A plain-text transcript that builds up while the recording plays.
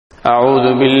أعوذ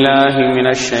بالله من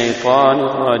الشيطان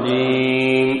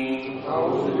الرجيم.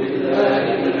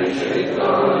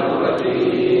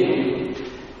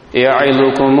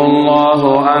 يعظكم الله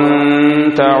أن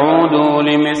تعودوا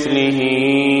لمثله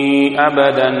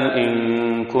أبدا إن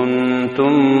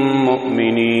كنتم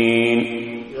مؤمنين.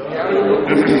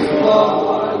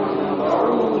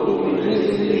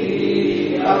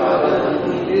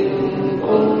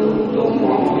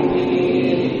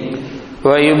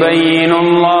 ويبين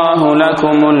الله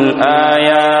لكم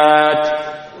الآيات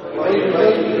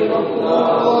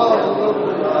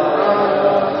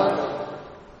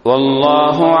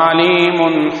والله عليم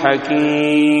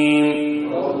حكيم.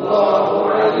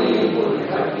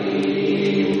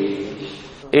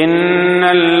 إن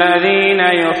الذين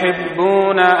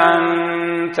يحبون أن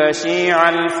تشيع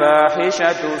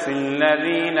الفاحشة في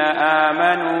الذين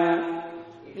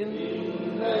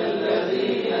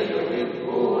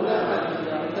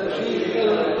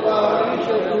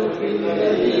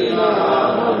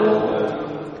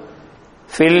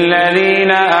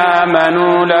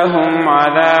آمنوا لهم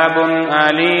عذاب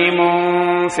أليم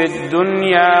في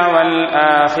الدنيا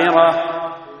والآخرة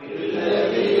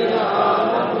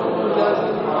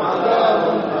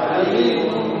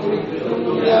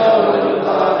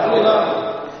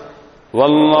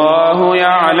والله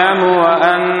يعلم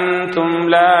وأنتم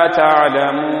لا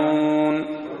تعلمون.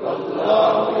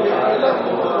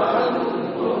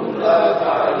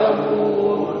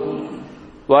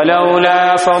 ولولا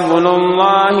فضل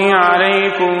الله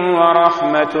عليكم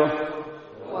ورحمته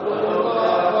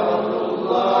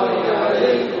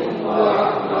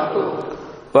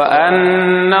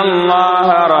وأن الله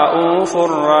رؤوف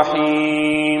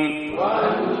رحيم.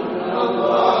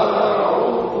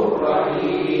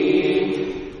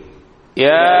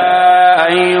 يا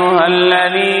أيها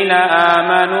الذين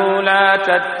آمنوا لا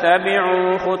تتبعوا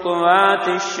خطوات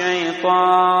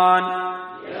الشيطان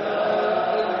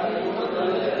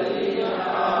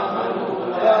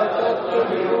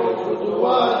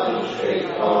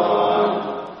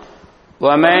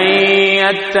ومن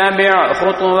يتبع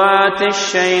خطوات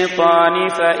الشيطان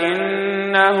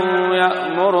فإنه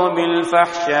يأمر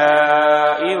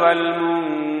بالفحشاء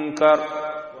والمنكر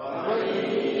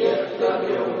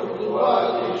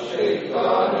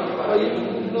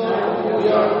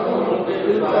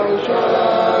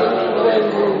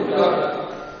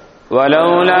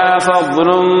ولولا فضل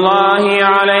الله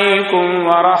عليكم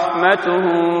ورحمته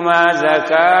ما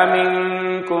زكى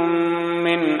منكم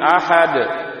من أحد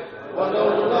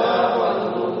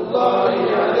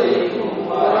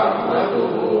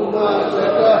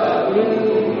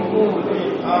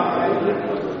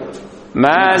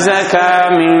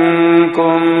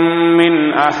من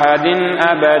أحد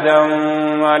أبدا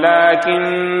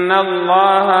ولكن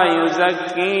الله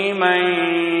يزكي من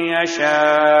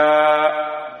يشاء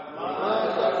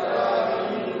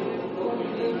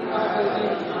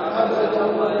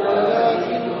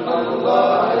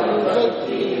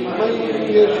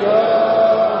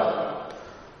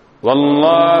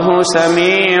والله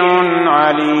سميع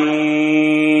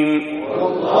عليم.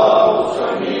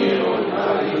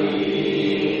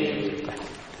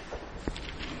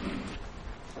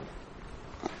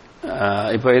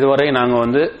 இப்போ இதுவரை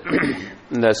நாங்கள்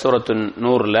இந்த சூரத்து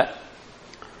நூறில்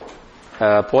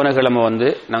போன கிழமை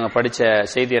நாங்கள் படித்த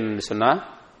செய்தி என்னன்னு சொன்னால்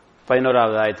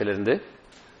 11வது ஆயத்திலிருந்து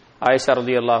ஆயிஷா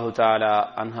ரலியல்லாஹு தஆலா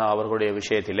அன்ஹா அவர்களுடைய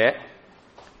விஷயத்திலே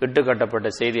இட்டுக்கட்டப்பட்ட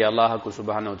செய்தி அல்லாஹ்வுக்கு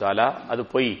சுப்ஹானஹு வ தஆலா அது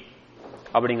பொய்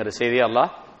அப்படிங்கிற செய்தியை அல்லாஹ்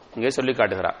இங்கே சொல்லி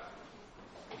காட்டுகிறார்.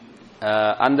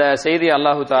 அந்த செய்தி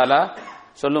அல்லாஹு தஆலா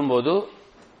சொல்லும்போது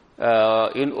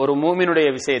ஒரு மூமினுடைய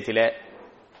விஷயத்திலே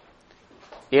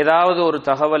ஏதாவது ஒரு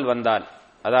தகவல் வந்தால்,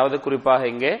 அதாவது குறிப்பாக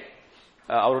இங்கே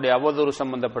அவருடைய அவதூறு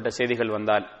சம்பந்தப்பட்ட செய்திகள்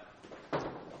வந்தால்,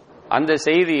 அந்த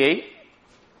செய்தியை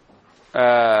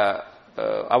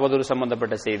அவதூறு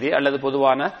சம்பந்தப்பட்ட செய்தி அல்லது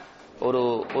பொதுவான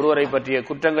ஒருவரை பற்றிய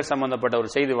குற்றங்கள் சம்பந்தப்பட்ட ஒரு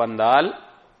செய்தி வந்தால்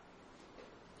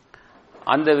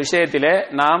அந்த விஷயத்திலே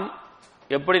நாம்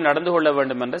எப்படி நடந்து கொள்ள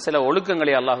வேண்டும் என்ற சில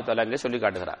ஒழுக்கங்களை அல்லாஹு தஆலா இங்கே சொல்லி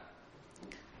காட்டுகிறார்.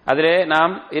 அதிலே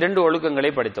நாம் 2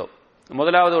 ஒழுக்கங்களை படித்தோம்.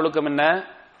 முதலாவது ஒழுக்கம் என்ன?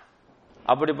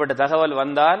 அப்படிப்பட்ட தகவல்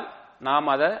வந்தால் நாம்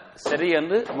அதை சரி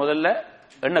என்று முதல்ல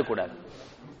எண்ணக்கூடாது.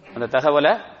 அந்த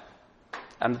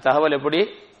தகவல் எப்படி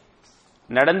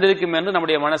நடந்திருக்கும் என்று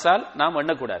நம்முடைய மனசால் நாம்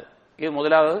எண்ணக்கூடாது. இது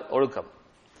முதலாவது ஒழுக்கம்.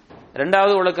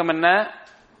 இரண்டாவது ஒழுக்கம் என்ன?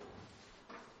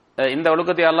 இந்த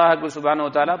ஒழுக்கத்தை அல்லாஹ் சுப்ஹானஹு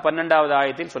வ தஆலா 12வது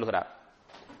ஆயத்தில் சொல்கிறார்.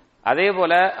 அதே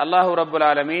போல அல்லாஹ் ரப்புல்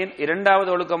ஆலமீன் இரண்டாவது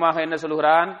ஒழுக்கமாக என்ன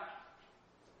சொல்கிறான்?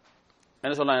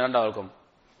 என்ன சொல்றான் இரண்டாவது ஒழுக்கம்?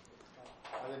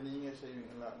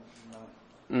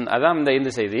 அதான்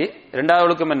இந்த செய்தி. இரண்டாவது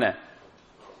ஒழுக்கம் என்ன?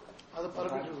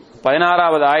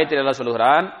 16வது ஆயத்தில் எல்லாம்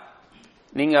சொல்கிறான்,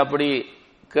 நீங்க அப்படி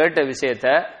கேட்ட விஷயத்த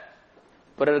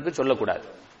பிறருக்கு சொல்லக்கூடாது.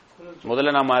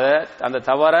 முதல்ல நாம அந்த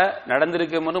தவற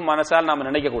நடந்திருக்கும்னு மனசால் நாம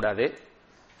நினைக்க கூடாது.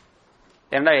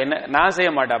 ஏன்னா என்ன, நான் செய்ய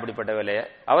மாட்டேன் அப்படிப்பட்ட வேலையை,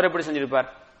 அவர் எப்படி செஞ்சிருப்பார்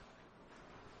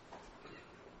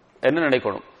என்ன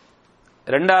நினைக்கணும்.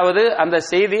 ரெண்டாவது, அந்த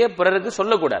செய்தியை பிறருக்கு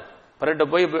சொல்லக்கூடாது. பிறர்கிட்ட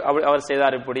போய் அவர்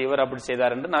செய்தார் இப்படி, இவர் அப்படி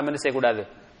செய்தார் என்று நாம் என்ன செய்யக்கூடாது,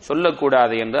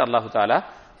 சொல்லக்கூடாது என்று அல்லாஹு தாலா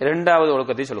இரண்டாவது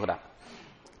ஒழுக்கத்தை சொல்கிறார்.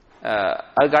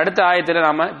 அதுக்கு அடுத்த ஆயத்தில்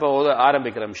நாம இப்போ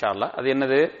ஆரம்பிக்கிறோம் இன்ஷா அல்லாஹ். அது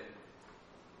என்னது?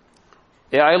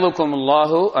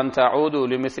 யஅதுகுமுல்லாஹு அன் தஊது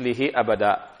லிமிஸ்லிஹி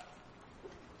அபதா.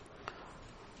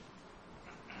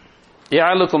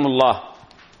 யஅதுகுமுல்லாஹ்,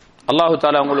 அல்லாஹு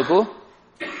தஆலா உங்களுக்கு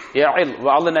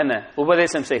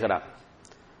உபதேசம் செய்கிறார்.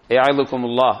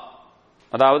 யஅதுகுமுல்லாஹ்,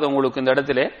 அதாவது உங்களுக்கு இந்த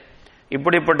இடத்திலே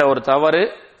இப்படிப்பட்ட ஒரு தவறு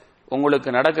உங்களுக்கு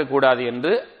நடக்கக்கூடாது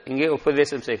என்று இங்கே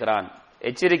உபதேசம் செய்கிறான்,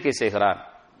 எச்சரிக்கை செய்கிறான்.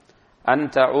 அன்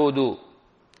தஊது,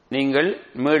 நீங்கள்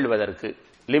மீள்வதற்கு,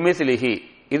 லிமிஸ்லிஹி,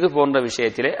 இது போன்ற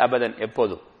விஷயத்திலே, அபதன்,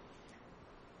 எப்போதும்.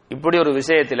 இப்படி ஒரு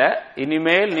விஷயத்தில்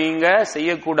இனிமேல் நீங்க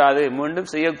செய்யக்கூடாது, மீண்டும்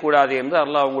செய்யக்கூடாது என்று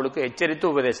அல்லாஹ் உங்களுக்கு எச்சரித்து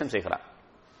உபதேசம் செய்கிறார்.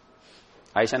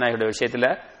 ஆயிஷா நாயுடைய விஷயத்துல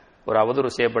ஒரு அவதூறு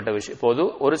செய்யப்பட்ட விஷயம் போது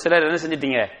ஒரு சிலர் என்ன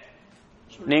செஞ்சிட்டீங்க,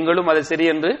 நீங்களும் அதை சரி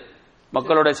என்று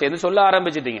மக்களோட சேர்ந்து சொல்ல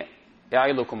ஆரம்பிச்சிட்டீங்க.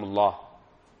 யஅதுகுமுல்லாஹ்,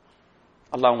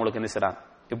 அல்லாஹ் உங்களுக்கு என்ன செய்றான்,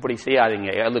 இப்படி செய்யாதீங்க.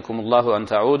 யஅதுகுமுல்லாஹு அன்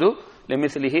தஊது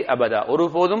லிமிஸ்லிஹி அபதா,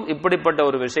 ஒருபோதும் இப்படிப்பட்ட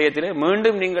ஒரு விஷயத்திலே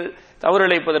மீண்டும் நீங்கள் தவறு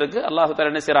இழைப்பதற்கு அல்லாஹ்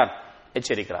தஆலா என்ன செய்றான்,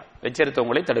 எச்சரிக்கிறான்,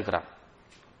 எச்சரித்தவங்களை தடுக்கிறான்.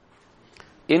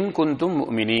 இன் குன்தும்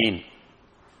முஃமினீன்,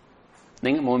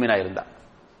 நீங்க மூமினா இருந்தா,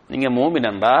 நீங்க மூமின்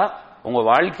என்றா உங்க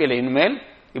வாழ்க்கையில இனிமேல்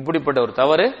இப்படிப்பட்ட ஒரு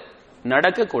தவறு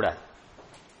நடக்கக்கூடாது.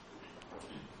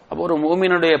 அப்போ ஒரு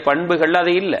மூமினுடைய பண்புகள்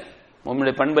அது இல்லை.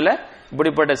 மூமினுடைய பண்புல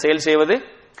இப்படிப்பட்ட செயல் செய்வது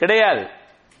கிடையாது.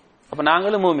 அப்ப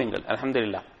நாங்களும் மூமின்கள்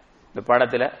அல்ஹம்துலில்லாஹ். இந்த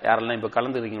பாடத்தில் யாரெல்லாம் இப்ப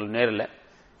கலந்துருக்கீங்களோ, நேரில்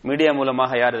மீடியா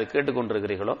மூலமாக யார் இதை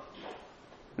கேட்டுக்கொண்டிருக்கிறீர்களோ,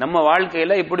 நம்ம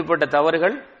வாழ்க்கையில இப்படிப்பட்ட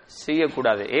தவறுகள்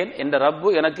செய்யக்கூடாது. ஏன், என்ற ரப்பு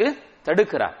எனக்கு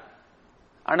தடுக்கிறார்.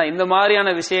 ஆனா இந்த மாதிரியான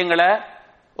விஷயங்களை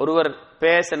ஒருவர்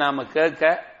பேச, நாம கேட்க,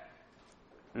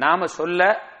 நாம சொல்ல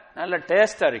நல்ல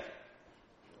டேஸ்டா இருக்கும்,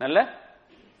 நல்ல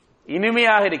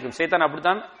இனிமையாக இருக்கும். சைத்தான்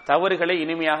அப்படித்தான் தவறுகளை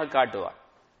இனிமையாக காட்டுவார்.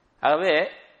 ஆகவே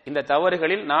இந்த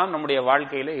தவறுகளில் நாம் நம்முடைய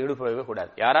வாழ்க்கையில ஈடுபடவே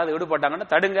கூடாது. யாராவது ஈடுபட்டாங்கன்னா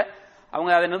தடுங்க.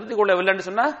 அவங்க அதை நிறுத்திக் கொள்ளவில்லைன்னு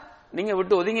சொன்னா நீங்க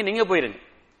விட்டு ஒதுங்கி நீங்க போயிருங்க,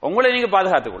 உங்களை நீங்க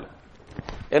பாதுகாத்துக் கொள்ளுங்க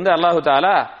என்று அல்லாஹு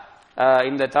தஆலா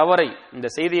இந்த தவறை, இந்த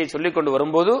செய்தியை சொல்லிக் கொண்டு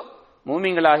வரும்போது,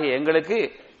 மூமின்களாகி எங்களுக்கு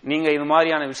நீங்க இந்த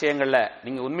மாதிரியான விஷயங்கள்ல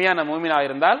நீங்க உண்மையான மூமினாக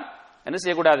இருந்தால் என்ன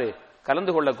செய்யக்கூடாது,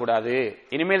 கலந்து கொள்ளக்கூடாது,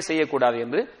 இனிமேல் செய்யக்கூடாது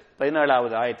என்று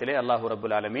 17வது ஆயத்திலே அல்லாஹு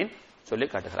ரப்புல் ஆலமீன் சொல்லி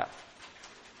காட்டுகிறார்.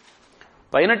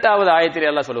 18வது ஆயத்திலே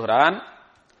அல்லாஹ் சொல்கிறான்,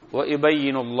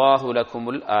 வயுபையினுல்லாஹு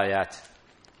லகுமுல் ஆயாத்,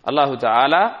 அல்லாஹு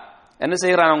தஆலா என்ன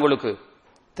செய்கிறான், உங்களுக்கு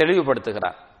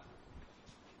தெளிவுபடுத்துகிறார்.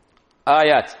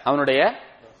 ஆயாத், அவனுடைய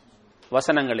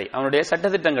வசனங்களை, அவனுடைய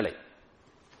சட்டதிட்டங்களை.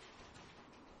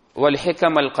 வல்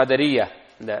ஹிகமல் கதரியா,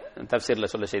 இந்த தஃப்சீர்ல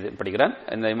சொல்ல செய்து படிக்கிறேன்.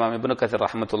 இந்த இமாம் இப்னு கஸீர்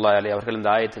ரஹ்மத்துல்லாஹி அலைஹி அவர்கள் இந்த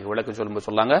ஆயத்துக்கு விளக்கம் சொல்லும்போது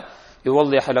சொன்னாங்க,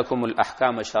 யுவல்லிஹு லகுமுல்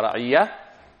அஹ்காம ஷரஇய்யா,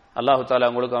 அல்லாஹ் தஆலா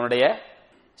உங்களுக்கு அவனுடைய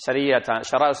ஷரியா,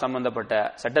 ஷரா சம்பந்தப்பட்ட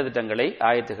சட்டதிட்டங்களை,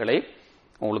 ஆயத்துகளை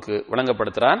உங்களுக்கு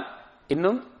வழங்கப்படுத்துறான்.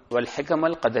 இன்னும் வல்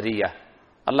ஹிகமல் கதரியா,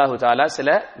 அல்லாஹ் தஆலா சில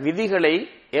விதிகளை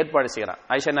ஏற்பாடு செய்கிறான்.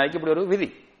 ஆயிஷா நாய்க்கு இப்படி ஒரு விதி,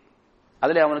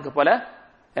 அதுல அவனுக்கு பல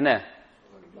என்ன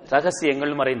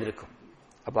ரகசியங்கள் மறைந்திருக்கும்.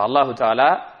 அப்ப அல்லாஹு தஆலா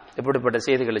இப்படிப்பட்ட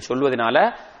செய்திகளை சொல்வதனால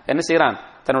என்ன செய்யறான்,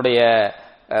 தன்னுடைய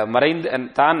மறைந்து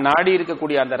தான் நாடி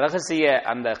இருக்கக்கூடிய அந்த ரகசிய,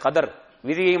 அந்த கதர்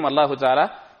விதியையும் அல்லாஹு தஆலா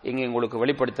இங்கே உங்களுக்கு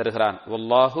வெளிப்படுத்தி தருகிறான்.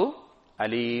 வல்லாஹு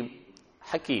அலீம்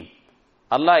ஹக்கீம்,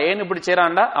 அல்லாஹ் ஏன் இப்படி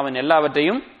செய்யறான்டா, அவன்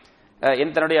எல்லாவற்றையும்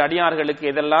தன்னுடைய அடியார்களுக்கு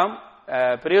எதெல்லாம்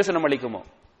பிரயோசனம் அளிக்குமோ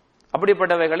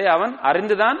அப்படிப்பட்டவைகளை அவன்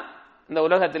அறிந்துதான் இந்த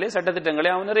உலகத்திலே சட்டத்திட்டங்களை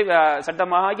அவன்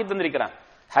சட்டமாக ஆக்கி தந்திருக்கிறான்.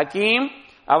 ஹக்கீம்,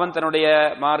 அவன் தன்னுடைய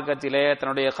மார்க்கத்திலே,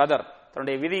 தன்னுடைய கதர்,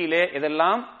 தன்னுடைய விதியிலே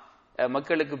எதெல்லாம்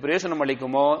மக்களுக்கு பிரயோசனம்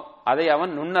அளிக்குமோ அதை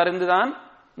அவன் நுண்ணறிந்துதான்,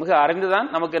 மிக அறிந்துதான்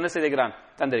நமக்கு என்ன செய்திருக்கிறான்,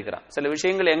 தந்திருக்கிறான். சில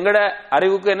விஷயங்கள் எங்கட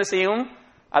அறிவுக்கு என்ன செய்யும்,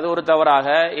 அது ஒரு தவறாக,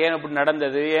 ஏன் இப்படி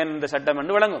நடந்தது, ஏன் இந்த சட்டம்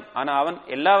என்று விளங்கும். ஆனா அவன்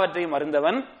எல்லாவற்றையும்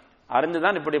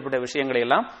அறிந்துதான் இப்படிப்பட்ட விஷயங்களை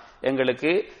எல்லாம்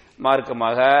எங்களுக்கு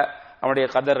மார்க்கமாக அவனுடைய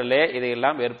கதரிலே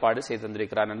இதையெல்லாம் ஏற்பாடு செய்து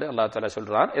தந்திருக்கிறான் என்று அல்லாஹ் தஆலா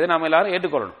சொல்றான். இதை நாம் எல்லாரும்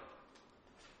ஏற்றுக்கொள்ளணும்.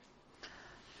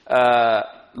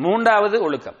 மூன்றாவது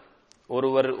ஒழுக்கம்,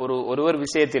 ஒருவர்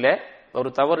விஷயத்திலே ஒரு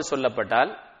தவறு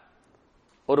சொல்லப்பட்டால்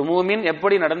ஒரு மூமின்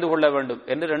எப்படி நடந்து கொள்ள வேண்டும்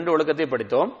என்று 2 ஒழுக்கத்தை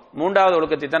படித்தோம். மூன்றாவது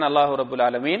ஒழுக்கத்தை தான் அல்லாஹ் ரப்புல்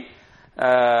ஆலமீன்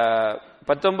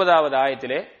 19வது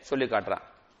ஆயத்திலே சொல்லி காட்டுறான்.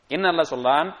 என்ன அல்லாஹ்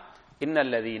சொல்றான்,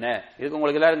 இன்னல்லதீன, இதுக்கு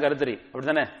உங்களுக்கு எல்லாரும் கருத்து தெரியும்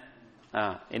அப்படித்தானே,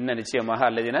 இன்ன நிச்சயமாக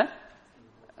அல்லதீன,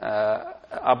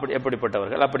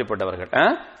 அப்படிப்பட்டவர்கள்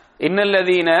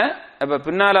இன்னல்லதீன இப்ப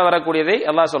பின்னால வரக்கூடியதை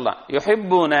அல்லாஹ் சொல்லலாம்.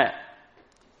 யுஹிப்பூன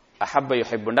அஹப்ப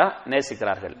யுஹிப்புண்டா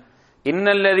நேசிக்கிறார்கள்.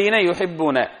 இன்னல்லதீன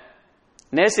யுஹிப்பூன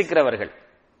நேசிக்கிறவர்கள்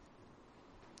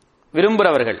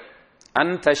விரும்புகிறவர்கள்.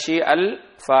 அன் தஷி அல்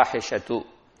ஃபாஹிஷத்து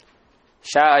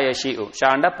ஷா யஷிஉ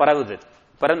ஷாண்டா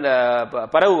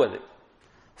பரவுவது,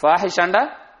 ஃபாஹிஷாண்டா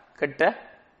கெட்ட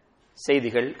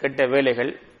செய்திகள் கெட்ட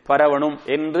வேலைகள் பரவணும்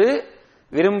என்று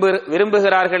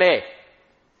விரும்புகிறார்களே.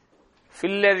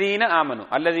 ஃபில்லதீன ஆமனு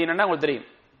அல்லதீனா உங்களுக்கு தெரியும்,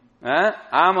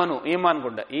 ஆமனு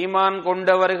ஈமான்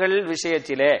கொண்டவர்கள்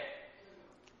விஷயத்திலே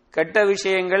கெட்ட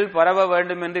விஷயங்கள் பரவ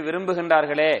வேண்டும் என்று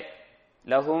விரும்புகின்றார்களே.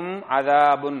 லஹும்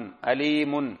அதாபுன்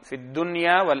அலீமுன்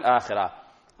ஃபித்துன்யா வல் ஆஹிரா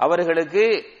அவர்களுக்கு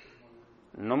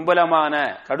நொம்பலமான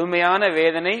கடுமையான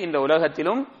வேதனை இந்த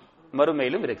உலகத்திலும்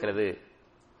மறுமையிலும் இருக்கிறது.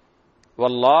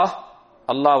 வல்லாஹ்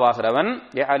அல்லாஹ்வாகிறவன்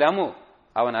யஅலமு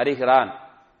அவன் அறிகிறான்,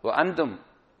 வ அன்தும்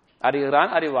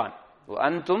அறிகிறான் அறிவான், வ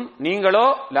அன்தும் நீங்களோ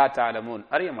லா தஅலமூன்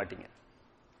அறிய மாட்டீங்க.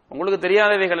 உங்களுக்கு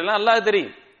தெரியாதவைகள் எல்லாம் அல்லாஹ்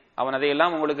தெரியும். அவன்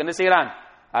அதையெல்லாம் உங்களுக்கு என்ன செய்கிறான்,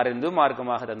 அறிந்து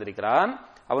மார்க்கமாக தந்திருக்கிறான்.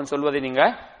 அவன் சொல்வதை நீங்க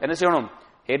என்ன செய்யணும்,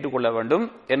 ஏற்றுக்கொள்ள வேண்டும்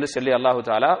என்று சொல்லி அல்லாஹு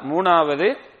தஆலா மூணாவது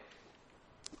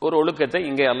ஒரு ஒழுக்கத்தை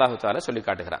இங்கே அல்லாஹு தஆலா சொல்லி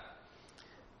காட்டுகிறான்.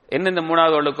 என்ன இந்த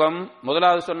மூணாவது ஒழுக்கம்?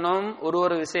 முதலாவது சொன்னோம்,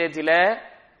 ஒரு விஷயத்தில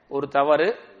ஒரு தவறு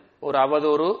ஒரு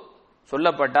அவதூறு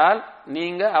சொல்லப்பட்டால்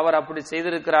நீங்க அவர் அப்படி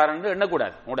செய்திருக்கிறார் என்று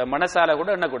எண்ணக்கூடாது. உங்களோட மனசால கூட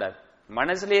எண்ணக்கூடாது.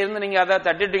 மனசுல இருந்து நீங்க அதை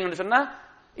தட்டிட்டீங்கன்னு சொன்னா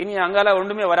இனி அங்கால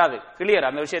ஒன்றுமே வராது. கிளியர்.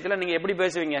 அந்த விஷயத்துல நீங்க எப்படி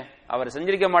பேசுவீங்க? அவர்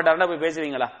செஞ்சிருக்க மாட்டாருன்னா போய்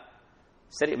பேசுவீங்களா?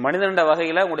 சரி, மனிதன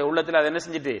வகையில உங்களுடைய உள்ளத்துல அதை என்ன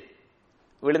செஞ்சுட்டு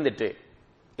விழுந்துட்டு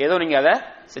ஏதோ நீங்க அதை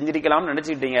செஞ்சிருக்கலாம்னு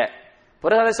நினைச்சுக்கிட்டீங்க,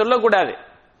 பிறகு அதை சொல்லக்கூடாது.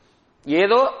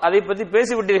 ஏதோ அதை பத்தி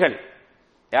பேசிவிட்டீர்கள்,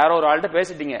 யாரோ ஒரு ஆள்கிட்ட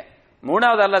பேசிட்டீங்க.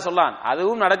 மூணாவது அல்லாஹ் சொல்லான்,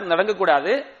 அதுவும்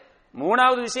நடக்கக்கூடாது.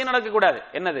 மூணாவது விஷயம் நடக்கக்கூடாது.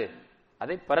 என்னது?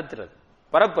 அதை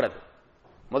பரப்புறது.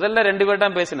 முதல்ல 2 பேர்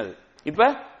தான் பேசினது, இப்ப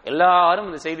எல்லாரும்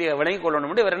இந்த செய்தியை விளங்கிக்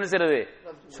கொள்ளணும். இவர் என்ன செய்யறது?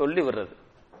 சொல்லி விடுறது.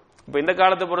 இப்ப இந்த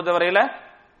காலத்தை பொறுத்தவரையில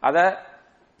அத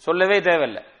சொல்லவே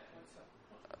தேவையில்லை.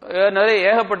 நிறைய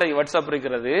ஏகப்பட்ட வாட்ஸ்அப்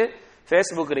இருக்கிறது,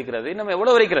 பேஸ்புக் இருக்கிறது, நம்ம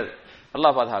எவ்வளவு இருக்கிறது.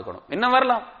 அல்லாஹ் பாதுகாக்கணும். இன்னும்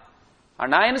வரலாம்.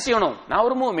 நான் என்ன செய்யணும்? நான்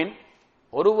ஒரு மூமின்,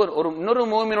 இன்னொரு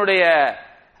மூமினுடைய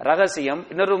ரகசியம்,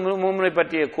 இன்னொரு மூமினை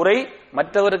பற்றிய குறை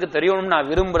மற்றவருக்கு தெரியணும் நான்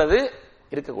விரும்புறது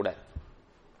இருக்கக்கூடாது.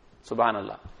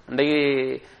 சுப்ஹானல்லாஹ். இன்றைக்கு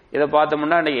இதை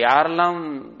பார்த்தோம்னா இன்றைக்கு யாரெல்லாம்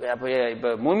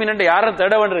இப்ப மூமின் யாரை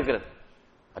தேட வேண்டியிருக்கிறது?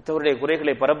 மற்றவருடைய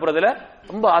குறைகளை பரப்புறதுல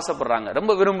ரொம்ப ஆசைப்படுறாங்க,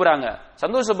 ரொம்ப விரும்புறாங்க,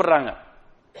 சந்தோஷப்படுறாங்க.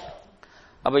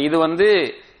 அப்ப இது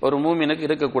ஒரு மூமினுக்கு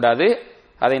இருக்கக்கூடாது.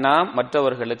 அதை நாம்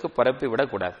மற்றவர்களுக்கு பரப்பி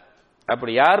விடக்கூடாது.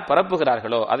 அப்படி யார்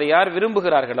பரப்புகிறார்களோ, அதை யார்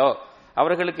விரும்புகிறார்களோ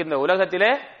அவர்களுக்கு இந்த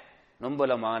உலகத்திலே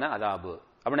நொம்பலமான அதாபு.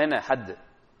 அப்படின்னா என்ன? ஹத்.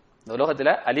 இந்த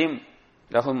உலகத்தில் அலீம்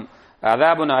லஹும்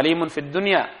அதாபுன் அலீமுன் ஃபித்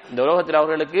துன்யா, இந்த உலகத்தில்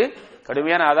அவர்களுக்கு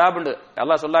கடுமையான அதாப் உண்டு.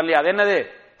 அல்லாஹ் சொல்லலாம் இல்லையா? அது என்னது?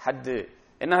 ஹத்.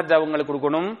 என்ன ஹத் அவங்களுக்கு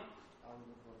கொடுக்கணும்?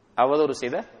 அவதூறு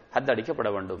செய்த ஹத் அடிக்கப்பட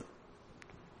வேண்டும்.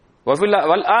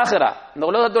 வல் ஆஹிரா, இந்த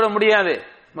உலகத்தோட முடியாது,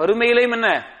 மறுமையிலையும் என்ன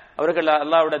அவர்கள்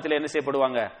அல்லாஹ்விடத்தில் என்ன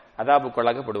செய்யப்படுவாங்க?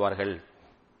 அதாபுக்குள்ளாக்கப்படுவார்கள்.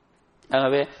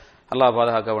 ஆகவே அல்லாஹ்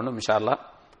பாதுகாக்க வேண்டும். இன்ஷா அல்லாஹ்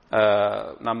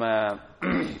நம்ம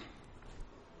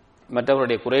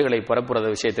மற்றவருடைய குறைகளை பரப்புறது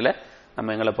விஷயத்துல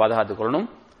நம்ம எங்களை பாதுகாத்துக் கொள்ளணும்.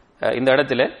 இந்த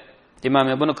இடத்துல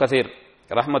இமாம் இப்னு கஸீர்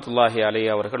ரஹ்மத்துல்லாஹி அலைஹி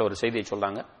அவர்கள் ஒரு செய்தியை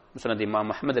சொல்றாங்க. முஸ்னத்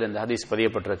இமாம் அஹ்மதில் இந்த ஹதீஸ்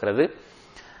பதியப்பட்டிருக்கிறது.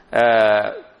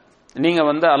 நீங்க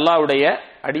அல்லாஹ்வுடைய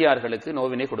அடியார்களுக்கு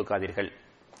நோவினை கொடுக்காதீர்கள்.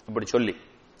 இப்படி சொல்லி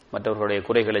மற்றவர்களுடைய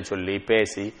குறைகளை சொல்லி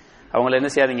பேசி அவங்களை என்ன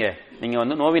செய்யாதீங்க,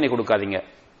 நீங்க நோவினை கொடுக்காதீங்க.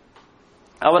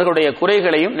 அவர்களுடைய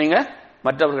குறைகளையும் நீங்க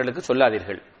மற்றவர்களுக்கு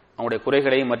சொல்லாதீர்கள். அவங்களுடைய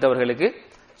குறைகளையும் மற்றவர்களுக்கு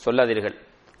சொல்லாதீர்கள்.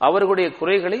 அவர்களுடைய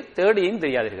குறைகளை தேடியும்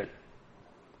தெரியாதீர்கள்.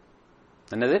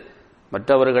 என்னது?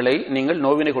 மற்றவர்களை நீங்கள்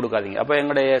நோவினை கொடுக்காதீங்க. அப்ப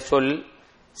எங்களுடைய சொல்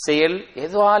செயல்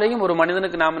எதுவாலையும் ஒரு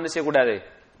மனிதனுக்கு நாம் என்ன செய்யக்கூடாது?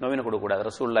 நோவினை கொடுக்கக்கூடாது.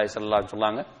 ரசூலுல்லாஹி ஸல்லல்லாஹு அலைஹி வஸல்லம்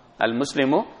சொன்னாங்க, அல்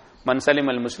முஸ்லிமு மன் சலிம்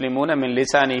அல் முஸ்லிமூன மின்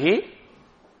லிசானிஹி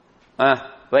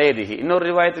வயதிஹி. இன்னொரு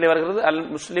ரிவாயத்திலே வருகிறது, அல்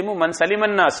முஸ்லிமு மன்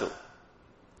சலிமன் நாசு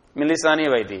மின் லிசானிஹி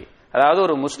வயதிஹி. அதாவது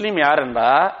ஒரு முஸ்லிம் யார் என்றா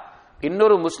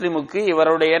இன்னொரு முஸ்லிமுக்கு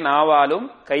இவருடைய நாவாலும்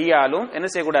கையாலும் என்ன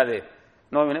செய்யக்கூடாது?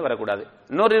 நோவினை வரக்கூடாது.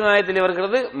 இன்னொரு ரிவாயத்திலே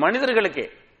வருகிறது, மனிதர்களுக்கே,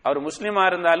 அவர் முஸ்லிமா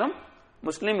இருந்தாலும்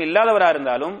முஸ்லிம் இல்லாதவரா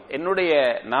இருந்தாலும் என்னுடைய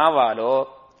நாவாலோ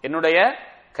என்னுடைய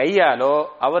கையாலோ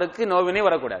அவருக்கு நோவினை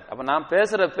வரக்கூடாது. அப்ப நான்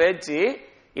பேசுற பேச்சு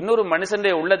இன்னொரு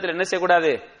மனுஷனுடைய உள்ளத்தில் என்ன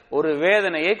செய்யக்கூடாது? ஒரு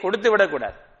வேதனையை கொடுத்து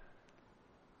விடக்கூடாது.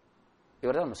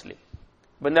 இவர்தான் முஸ்லிம்.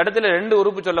 இந்த இடத்துல 2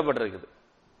 உறுப்பு சொல்லப்பட்டிருக்குது,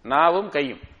 நாவும்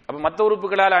கையும். அப்ப மற்ற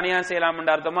உறுப்புகளால் அநியாயம் செய்யலாம்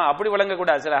என்ற அர்த்தமா? அப்படி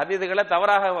வழங்கக்கூடாது. சில ஹதீதுகளை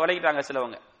தவறாக வழங்கிட்டாங்க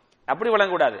சிலவங்க. அப்படி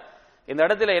வழங்கக்கூடாது. இந்த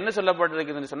இடத்துல என்ன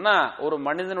சொல்லப்பட்டிருக்குதுன்னு சொன்னா, ஒரு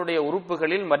மனிதனுடைய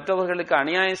உறுப்புகளில் மற்றவர்களுக்கு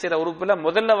அநியாயம் செய்யற உறுப்புல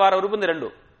முதல்ல வார உறுப்பு இந்த 2,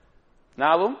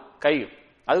 நாவும் கையும்.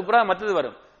 அதுக்கப்புறம் மற்றது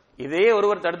வரும். இதே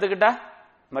ஒருவர் தடுத்துக்கிட்டா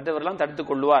மற்றவரெல்லாம் தடுத்துக்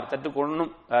கொள்வார்,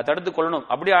 தடுத்துக் கொள்ளணும்.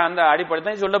 அப்படி அந்த அடிப்படை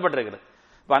தான் சொல்லப்பட்டிருக்கிறது.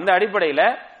 இப்ப அந்த அடிப்படையில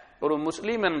ஒரு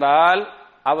முஸ்லீம் என்றால்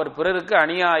அவர் பிறருக்கு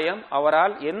அநியாயம்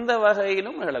அவரால் எந்த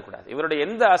வகையிலும் நிகழக்கூடாது. இவருடைய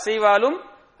எந்த அசைவாலும்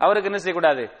அவருக்கு என்ன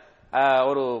செய்யக்கூடாது,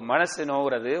 ஒரு மனசு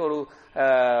நோவுறது,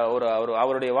 ஒரு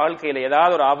அவருடைய வாழ்க்கையில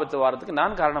ஏதாவது ஒரு ஆபத்து வாரத்துக்கு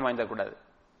நான் காரணம் வாய்ந்தக்கூடாது.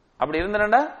 அப்படி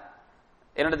இருந்தேன்னா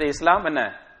என்னுடைய இஸ்லாம் என்ன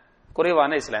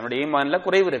குறைவான இஸ்லாம், என்னுடைய ஈமான்ல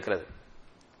குறைவு இருக்கிறது.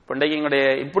 இன்றைக்கு எங்களுடைய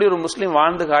இப்படி ஒரு முஸ்லீம்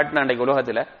வாழ்ந்து காட்டின அன்றைக்கு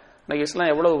உலகத்தில் இன்னைக்கு இஸ்லாம்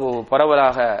எவ்வளவு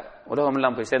பரவலாக உலகம்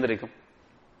எல்லாம் போய் சேர்ந்திருக்கும்.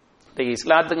 இன்றைக்கு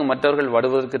இஸ்லாத்துக்கு மற்றவர்கள்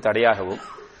வருவதற்கு தடையாகவும்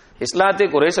இஸ்லாத்தை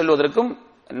குறை சொல்வதற்கும்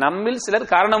நம்மில்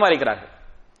சிலர் காரணமா இருக்கிறார்கள்.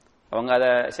 அவங்க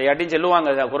அதை செய்யாட்டியும்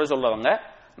சொல்லுவாங்க, குறை சொல்றவங்க.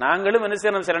 நாங்களும் என்ன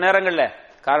செய்யணும், சில நேரங்கள்ல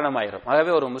காரணமாயிரும்.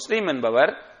 ஆகவே ஒரு முஸ்லீம்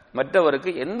என்பவர் மற்றவருக்கு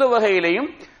எந்த வகையிலையும்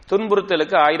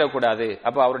துன்புறுத்தலுக்கு ஆயிடக்கூடாது.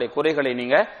 அப்ப அவருடைய குறைகளை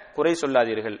நீங்க குறை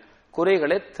சொல்லாதீர்கள்,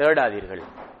 குறைகளை தேடாதீர்கள்.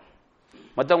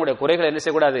 மற்றவங்களுடைய குறைகளை என்ன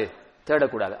செய்யக்கூடாது,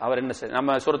 தேடக்கூடாது. அவர் என்ன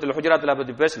நம்ம சூரத்துல் ஹுஜராத்ல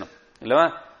பத்தி பேசணும் இல்லவா,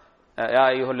 யா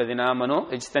அய்யுஹல்லதீன ஆமனூ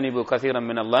இஜ்தனிபு கஸீரம்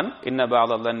மினல்-ظن இன்ன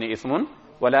பஅத-ظن இஸ்முன்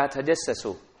வலா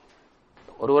தஜஸ்ஸஸு.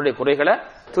 ஒருவருடைய குறைகளை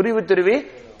துருவி துருவி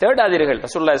தேடாதீர்கள்.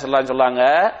 ரசூலுல்லாஹி ஸல்லல்லாஹு அலைஹி சொன்னாங்க,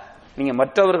 நீங்க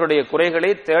மற்றவர்களுடைய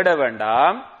குறைகளை தேட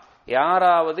வேண்டாம்.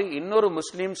 யாராவது இன்னொரு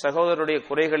முஸ்லிம் சகோதரருடைய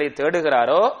குறைகளை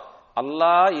தேடுகிறாரோ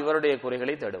அல்லாஹ் இவருடைய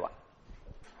குறைகளை தேடுவான்.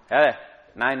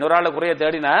 நான் இன்னொரு ஆள குறையை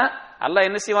தேடினா அல்லாஹ்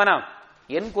என்ன செய்வானாம்,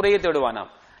 என் குறையை தேடுவானாம்.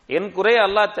 என் குறையை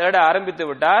அல்லாஹ் தேட ஆரம்பித்து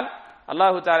விட்டால்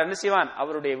அல்லாஹு தஆலா என்ன செய்வான்,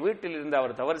 அவருடைய வீட்டில் இருந்து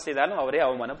அவர் தவறு செய்தாலும் அவரை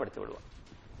அவமானப்படுத்தி விடுவான்.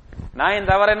 நான் இந்த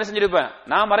தவறை என்ன செஞ்சிருப்பேன்,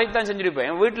 நான் மறைத்தான் செஞ்சிருப்பேன்,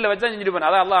 என் வீட்டில் வச்சா செஞ்சிருப்பேன்,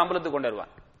 அதை அல்லாஹ் அம்பலத்துக்கு கொண்டு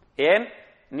வருவான். ஏன்,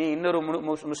 நீ இன்னொரு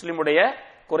முஸ்லிமுடைய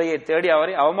குறையை தேடி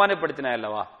அவரை அவமானப்படுத்தினா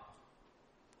அல்லவா.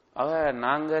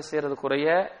 நாங்க செய்யறது குறைய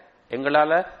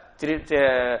எங்களால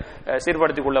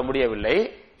சீர்படுத்திக் கொள்ள முடியவில்லை,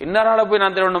 இன்னொரு போய்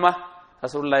நான் தேடணுமா?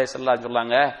 ரசூலுல்லாஹி ஸல்லல்லாஹு அலைஹி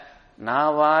சொன்னாங்க,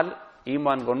 நாவால்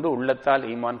ஈமான் கொண்டு உள்ளத்தால்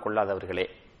ஈமான் கொள்ளாதவர்களே.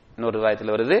 இன்னொரு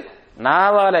ரிவாயத்தில் வருது,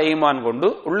 நாவால ஈமான் கொண்டு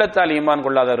உள்ளத்தால் ஈமான்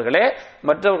கொள்ளாதவர்களே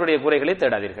மற்றவர்களுடைய குறைகளை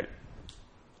தேடாதீர்கள்.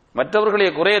 மற்றவர்களுடைய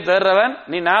குறையை தேடுறவன்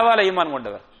நீ நாவால ஈமான்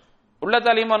கொண்டவர்,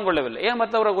 உள்ளத்தால் ஈமான் கொள்ளவில்லை, ஏன்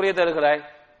மற்றவர்கள் குறையை தேடுகிறாய்?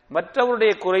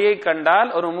 மற்றவருடைய குறையை கண்டால்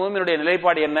ஒரு மூமினுடைய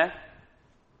நிலைப்பாடு என்ன?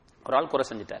 ஒரு ஆள் குறை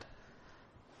செஞ்சிட்டார்,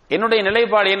 என்னுடைய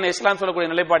நிலைப்பாடு என்ன, இஸ்லாம் சொல்லக்கூடிய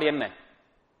நிலைப்பாடு என்ன?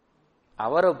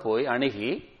 அவரை போய் அணுகி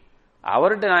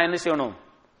அவர்கிட்ட நான் என்ன செய்யணும்,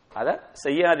 அதை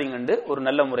செய்யாதீங்கன்னு ஒரு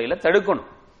நல்ல முறையில் தடுக்கணும்.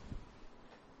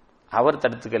 அவர்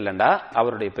தடுத்துக்கலண்டா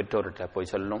அவருடைய பெற்றோர்கிட்ட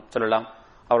போய் சொல்லலாம்,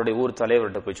 அவருடைய ஊர்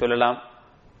தலைவர்கிட்ட போய் சொல்லலாம்.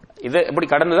 இதை இப்படி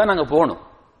கடந்துதான் நாங்க போகணும்.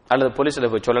 அல்லது போலீஸ்ல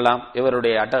போய் சொல்லலாம்,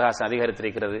 இவருடைய அட்டகாசம்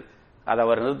அதிகரித்திருக்கிறது, அதை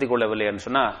அவர் நிறுத்திக் கொள்ளவில்லை என்று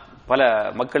சொன்னா பல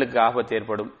மக்களுக்கு ஆபத்து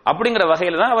ஏற்படும். அப்படிங்கிற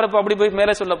வகையில தான் அவர் அப்படி போய்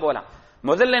மேலே சொல்ல போகலாம்.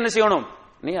 முதல்ல என்ன செய்யணும்,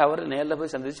 நீ அவர் நேரில்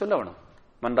போய் சந்திச்சு சொல்ல வேணும்.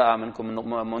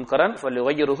 முன்கரன்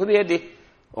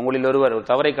உங்களில் ஒருவர்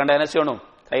தவறை கண்டா என்ன செய்யணும்,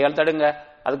 கையால் தடுங்க.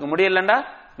 அதுக்கு முடியலண்டா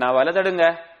நான் வலை தடுங்க.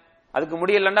 அதுக்கு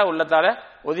முடியலண்டா உள்ளத்தால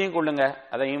ஒதுங்கி கொள்ளுங்க.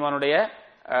 அதை ஈமானுடைய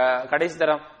கடைசி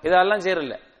தரம். இதெல்லாம்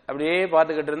செய்யறதில்ல, அப்படியே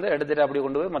பார்த்துக்கிட்டு இருந்து எடுத்துட்டு அப்படி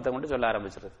கொண்டு போய் மற்றவங்க சொல்ல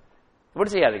ஆரம்பிச்சிருது.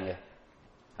 இப்படி செய்யாதீங்க,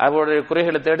 அவருடைய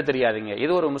குறைகளை தேடி தெரியாதீங்க.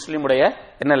 இது ஒரு முஸ்லீமுடைய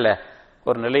என்னல்ல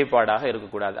ஒரு நிலைப்பாடாக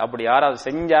இருக்கக்கூடாது. அப்படி யாராவது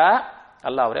செஞ்சா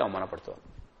அல்லாஹ் அவரை அவமானப்படுத்துவார்,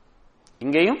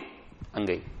 இங்கேயும்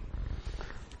அங்கேயும்.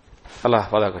 அல்லாஹ்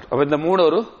பாதுகாக்கட்டும். அப்ப இந்த மூணு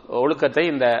ஒரு ஒழுக்கத்தை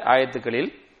இந்த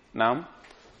ஆயத்துக்களில் நாம்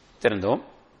தெரிந்தோம்.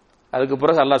 அதுக்கு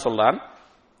பிறகு அல்லாஹ் சொல்றான்,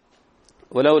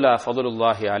 வலவுலா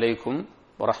ஃபதுலுல்லாஹி அலைக்கும்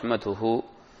வரஹ்மத்துஹு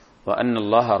வ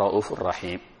அன்னல்லாஹ ரഊஃபுர்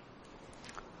ரஹீம்.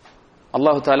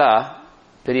 அல்லாஹ் தஆலா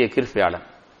பெரிய கிருபையாளன்,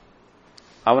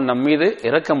 அவன் நம் மீது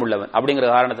இரக்கம் உள்ளவன். அப்படிங்கிற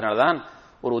காரணத்தினால்தான்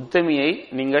ஒரு உத்தமியை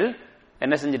நீங்கள்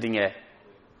என்ன செஞ்சிட்டீங்க,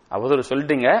 அவதூறு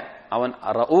சொல்லிட்டீங்க. அவன்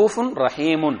ரഊஃபுன்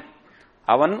ரஹீமுன்,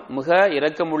 அவன் மிக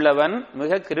இரக்கம் உள்ளவன்,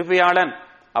 மிக கிருபையாளன்.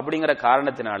 அப்படிங்கிற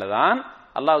காரணத்தினால்தான்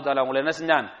அல்லாஹ் தஆலா உங்களை என்ன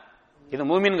செஞ்சான், இது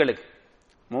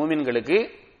மூமின்களுக்கு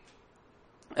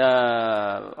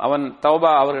அவன் தௌபா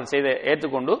அவர்கள் செய்த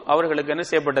ஏற்றுக்கொண்டு அவர்களுக்கு என்ன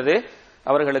செய்யப்பட்டது,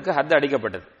 அவர்களுக்கு ஹத்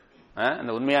அடிக்கப்பட்டது.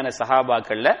 அந்த உண்மையான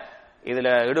சஹாபாக்கள்ல இதுல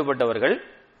ஈடுபட்டவர்கள்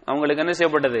அவங்களுக்கு என்ன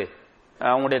செய்யப்பட்டது,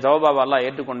 அவங்களுடைய தௌபாவை அல்லாஹ்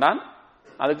ஏற்றுக்கொண்டான்.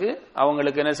 அதுக்கு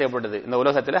அவங்களுக்கு என்ன செய்யப்பட்டது, இந்த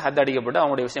உலகத்துல ஹத் அடிக்கப்பட்டு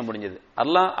அவங்களுடைய விஷயம் முடிஞ்சது.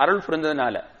 அல்லாஹ் அருள்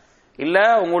புரிந்ததுனால இல்ல,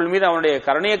 உங்கள் மீது அவனுடைய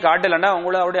கருணையை காட்டலன்னா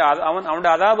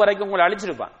அவனுடைய அதாப வரைக்கும் உங்களை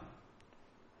அழிச்சிருப்பான்.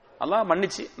 அல்லாஹ்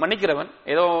மன்னிக்கிறவன்.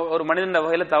 ஏதோ ஒரு மனிதன்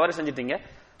வகையில தவறு செஞ்சிட்டீங்க,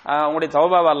 உங்களுடைய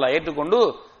தௌபாவை அல்லாஹ் ஏற்றுக்கொண்டு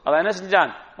அதை என்ன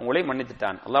செஞ்சான், உங்களை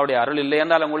மன்னித்துட்டான். அல்லாஹ்வுடைய அருள் இல்லை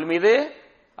என்றால் உங்கள் மீது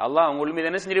அல்லாஹ் உங்கள் மீது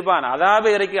என்ன செஞ்சிருப்பான், அதாப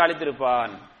இறக்கி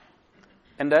அழித்திருப்பான்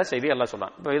என்ற செய்தி அல்லாஹ்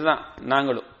சொல்றான். இப்ப இதுதான்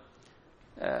நாங்களும்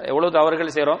எவ்வளவு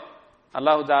தவறுகள் செய்யறோம்,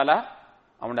 அல்லாஹு தஆலா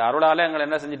அவனுடைய அருளால எங்களை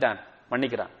என்ன செஞ்சிட்டான்,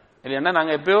 மன்னிக்கிறான். இல்லைன்னா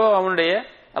நாங்க எப்பயோ அவனுடைய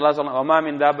அல்லாஹ் சொல்றான்,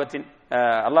 வமாமின் தாபத்தின்,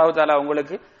 அல்லாஹு தஆலா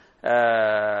உங்களுக்கு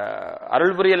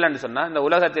அருள் புரியலன்னு சொன்னா இந்த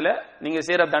உலகத்துல நீங்க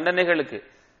செய்யற தண்டனைகளுக்கு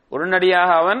உடனடியாக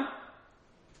அவன்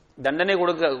தண்டனை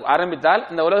கொடுக்க ஆரம்பித்தால்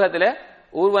இந்த உலகத்துல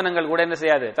ஊர்வனங்கள் கூட என்ன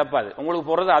செய்யாது, தப்பாது. உங்களுக்கு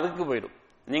போறது அதுக்கு போயிடும்,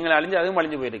 நீங்கள் அழிஞ்சு அதுவும்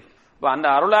அழிஞ்சு போயிருக்கு. இப்ப அந்த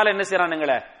அருளால என்ன செய்யறான்,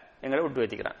 எங்களை விட்டு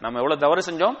வைத்துக்கிறான். நம்ம எவ்வளவு தவறு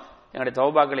செஞ்சோம், எங்களுடைய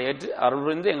தௌபாக்களை ஏற்று அருள்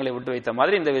புரிந்து எங்களை விட்டு வைத்த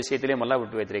மாதிரி இந்த விஷயத்திலேயும் எல்லாம்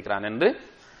விட்டு வைத்திருக்கிறான் என்று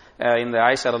இந்த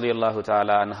ஆயிஷா ரலியல்லாஹு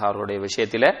தஆலா அன்ஹா அவருடைய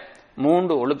விஷயத்தில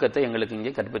 3 ஒழுக்கத்தை எங்களுக்கு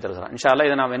இங்கே கற்பித்து தருகிறான். இன்ஷா அல்லாஹ்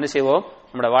இதை நாம் என்ன செய்வோம்,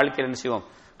 நம்முடைய வாழ்க்கையில் என்ன செய்வோம்,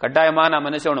 கட்டாயமா நாம்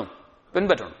என்ன செய்யணும்,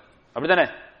 பின்பற்றணும். அப்படித்தானே?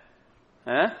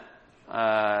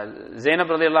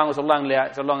 ஜெய்னப் ரலியல்லாஹு அவங்க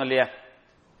சொல்லுவாங்க இல்லையா,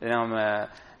 நம்ம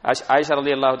ஆயிஷா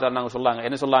ரலியல்லாஹு தஆலா அவங்க சொல்லாங்க,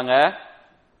 என்ன சொல்லாங்க,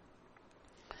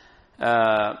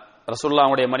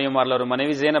 ரசூலுல்லாஹ்வுடைய மனைவிமார்ல ஒரு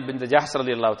மனைவி ஜெய்னப் பின்த் ஜஹ்ஷ்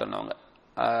ரலியல்லாஹு தஆலா அவங்க.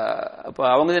 அப்ப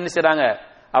அவங்க என்ன செய்றாங்க,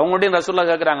 அவங்கள்ட்ட ரசூலுல்லாஹ்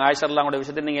கேக்குறாங்க, ஆயிஷா ரலியல்லாஹு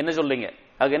விஷயத்தை நீங்க என்ன சொல்றீங்க?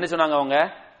 அதுக்கு என்ன சொன்னாங்க அவங்க,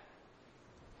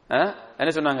 என்ன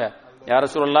சொன்னாங்க, யா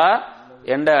ரசூலுல்லாஹ்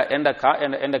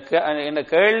என்ற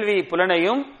கேள்வி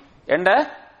புலனையும் என்ற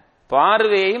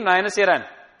பார்வையையும் நான் என்ன செய்யறேன்,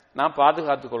 நான்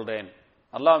பாதுகாத்துக் கொள்றேன்.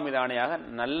 அல்லாஹ் மீது ஆணையாக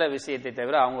நல்ல விஷயத்தை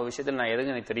தவிர அவங்க விஷயத்தில் நான்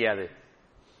எதுவும் எனக்கு தெரியாது.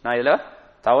 நான் இதுல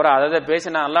தவற அதை பேசி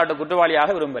நான் அல்லாஹ்ட்ட குற்றவாளியாக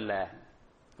விரும்பல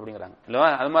அப்படிங்கிறாங்க. இல்லவா?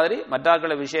 அது மாதிரி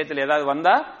மற்ற விஷயத்தில் ஏதாவது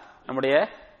வந்தா நம்முடைய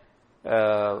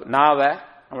நாவை,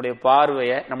 நம்முடைய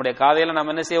பார்வையை, நம்முடைய காதையில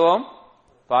நாம் என்ன செய்வோம்,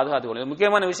 பாதுகாத்துக் கொள்ளும்.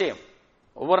 முக்கியமான விஷயம்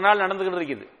ஒவ்வொரு நாள் நடந்துகிட்டு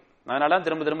இருக்குது. அதனால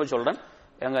திரும்ப திரும்ப சொல்றேன்,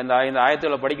 எங்க இந்த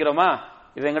ஆயத்துல படிக்கிறோமா,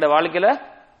 இது எங்கட வாழ்க்கையில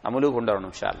அமலுக்கு கொண்டு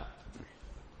வரணும் இன்ஷா அல்லாஹ்.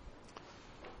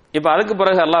 இப்ப அதுக்கு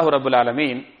பிறகு அல்லாஹ் ரப்பல்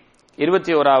ஆலமீன்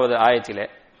 21வது ஆயத்திலே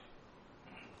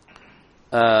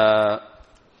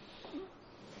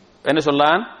என்ன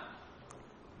சொல்லான்,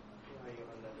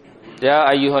 யா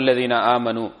அய்யுஹல்லதீன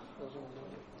ஆமனு,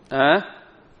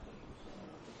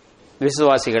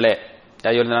 விசுவாசிகளே,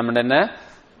 என்ன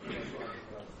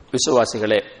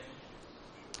விசுவாசிகளே,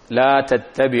 லா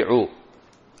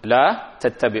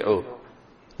தத்தபிஉ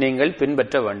நீங்கள்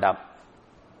பின்பற்ற வேண்டாம்,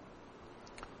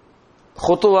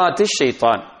 குதுவாத்தி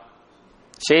ஷைத்தான்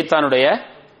ஷைத்தானுடைய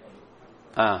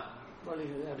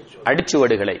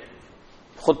அடிச்சுவடுகளை.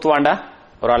 குத்வாண்டா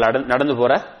ஒரு ஆள் நடந்து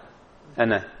போற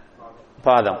என்ன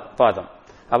பாதம்.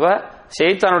 அப்ப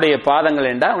ஷைத்தானுடைய பாதங்கள்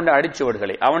என்றா அவனுடைய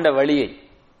அடிச்சுவடுகளை, அவனுடைய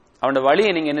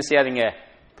வழியை நீங்க என்ன செய்யாதீங்க,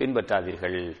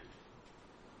 பின்பற்றாதீர்கள்.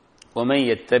 وَمَن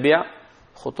يَتَّبِعْ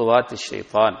خُطُوَاتِ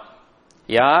الشَّيْطَانِ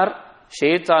யார்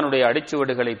ஷைத்தானுடைய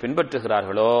அடிச்சுவடுகளை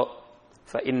பின்பற்றுகிறார்களோ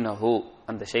فَإِنَّهُ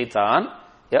அந்த ஷைத்தான்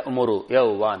يَأْمُرُ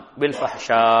يَوْوَانْ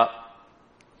بِالْفَحْشَاءِ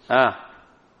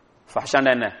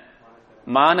ஃபஹ்ஷான்னா என்ன,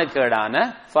 மானக்கேடான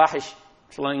ஃபாஹிஷ்.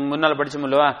 முன்னால படிச்சோம்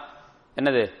இல்லவா,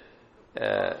 என்னது,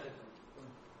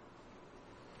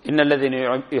 இன்னல்லதீன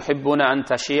யுஹிப்பூன அன்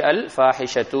தஷீஅல்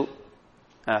ஃபாஹிஷத்து,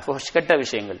 கெட்ட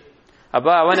விஷயங்கள். அப்ப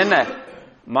அவன் என்ன,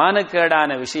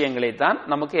 மானக்கேடான விஷயங்களை தான்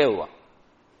நமக்கு ஏவுவான்,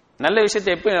 நல்ல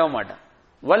விஷயத்தை எப்பவும் ஏவ மாட்டான்.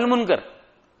 வல் முன்கர்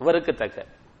வெறுக்கத்தக்க,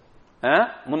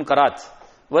 முன்கராத்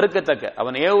வெறுக்கத்தக்க,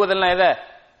 அவன் ஏவுவதெல்லாம் எதை,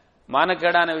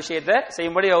 மானக்கேடான விஷயத்தை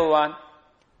செய்யும்படி ஏவுவான்,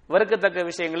 வெறுக்கத்தக்க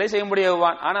விஷயங்களை செய்யும்படி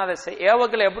ஏவுவான். ஆனா அதை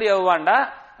ஏவக்களை எப்படி ஏவுவான்டா,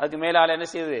 அதுக்கு மேலால என்ன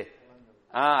செய்யுது,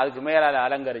 அதுக்கு மேலால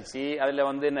அலங்கரிச்சு அதுல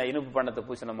இனிப்பு பண்டத்தை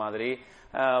பூசின மாதிரி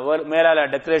மேலால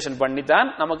டெக்கரேஷன் பண்ணித்தான்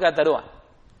நமக்கு அது தருவான்.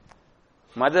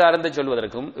 மது அருந்த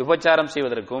சொல்வதற்கும், விபச்சாரம்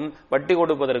செய்வதற்கும், வட்டி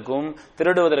கொடுப்பதற்கும்,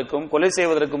 திருடுவதற்கும், கொலை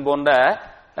செய்வதற்கும் போன்ற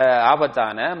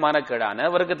ஆபத்தான, மானக்கேடான,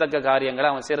 வெறுக்கத்தக்க காரியங்களை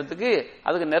அவன் செய்யறதுக்கு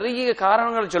அதுக்கு நிறைய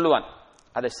காரணங்கள் சொல்லுவான்.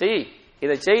 அதை செய்,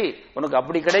 இதை செய், உனக்கு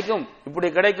அப்படி கிடைக்கும், இப்படி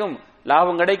கிடைக்கும்,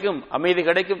 லாபம் கிடைக்கும், அமைதி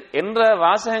கிடைக்கும் என்ற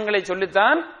வாசகங்களை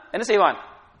சொல்லித்தான் என்ன செய்வான்,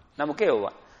 நமக்கு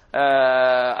ஏவுவான்.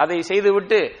 அதை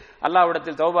செய்துவிட்டு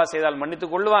அல்லாஹ்விடத்தில் தௌபா செய்தால்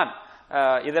மன்னித்துக் கொள்வான்,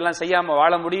 இதெல்லாம் செய்யாம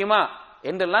வாழ முடியுமா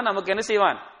என்றெல்லாம் நமக்கு என்ன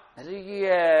செய்வான், நிறைய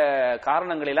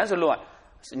காரணங்களை எல்லாம் சொல்லுவான்.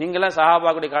 நீங்களாம்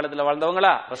சஹாபாக்குடைய காலத்தில்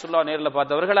வாழ்ந்தவங்களா, ரசூலுல்லாஹ் நேரில்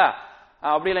பார்த்தவர்களா,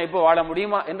 அப்படிலாம் இப்போ வாழ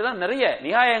முடியுமா என்றுதான் நிறைய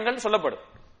நியாயங்கள் சொல்லப்படும்.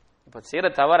 இப்ப செய்யற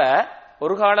தவற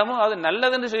ஒரு காலமும் அது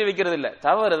நல்லதுன்னு சொல்லி வைக்கிறது இல்லை,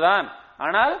 தவறுதான்.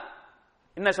 ஆனால்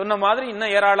இன்னும் சொன்ன மாதிரி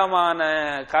இன்னும் ஏராளமான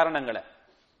காரணங்களை,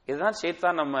 இதுதான்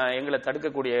ஷைத்தான் எங்களை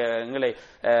தடுக்கக்கூடிய, எங்களை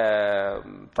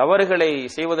தவறுகளை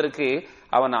செய்வதற்கு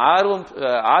அவன்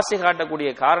ஆசை காட்டக்கூடிய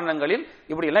காரணங்களில்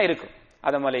இப்படி எல்லாம் இருக்கும்.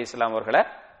 ஆதம் அலைஹிஸ்ஸலாம் அவர்களை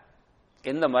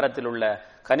எந்த மரத்தில் உள்ள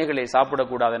கனிகளை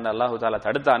சாப்பிடக்கூடாது என்று அல்லாஹு தஆலா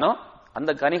தடுத்தானோ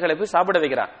அந்த கனிகளை போய் சாப்பிட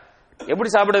வைக்கிறான். எப்படி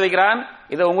சாப்பிட வைக்கிறான்,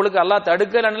 இதை உங்களுக்கு அல்லாஹ்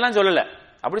தடுக்கலன்னு சொல்லல,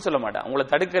 அப்படி சொல்ல மாட்டான், உங்களை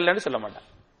தடுக்கலன்னு சொல்ல மாட்டான்.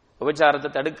 விபச்சாரத்தை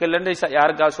தடுக்கலன்னு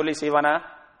யாருக்காவது சொல்லி செய்வானா?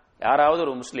 யாராவது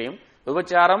ஒரு முஸ்லீம்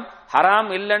விபச்சாரம் ஹராம்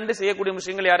இல்லைன்னு செய்யக்கூடிய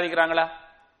முஸ்லீம்கள் யார் இருக்கிறாங்களா?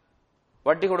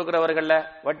 வட்டி கொடுக்கிறவர்கள்ல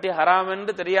வட்டி ஹராம்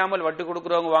என்று தெரியாமல் வட்டி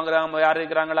கொடுக்கிறவங்க வாங்குறவங்க யார்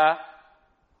இருக்கிறாங்களா?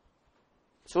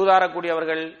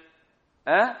 சூதாரக்கூடியவர்கள்,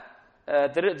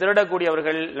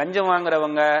 திருடக்கூடியவர்கள், லஞ்சம்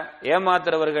வாங்குறவங்க,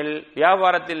 ஏமாத்துறவர்கள்,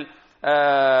 வியாபாரத்தில்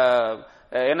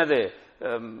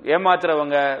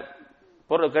ஏமாத்துறவங்க,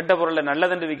 கெட்ட பொருளை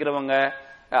நல்லதென்று விற்கிறவங்க,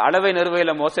 அளவை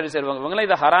நிறுவையில மோசடி செய்றவங்க, இவங்களாம்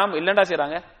இதை ஹராம் இல்லைண்டா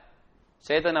செய்யறாங்க.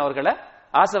 ஷைத்தான் அவர்களை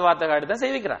ஆசை வார்த்தை காட்டி தான்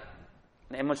செய்விக்கிறான்.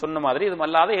 நம்ம சொன்ன மாதிரி இது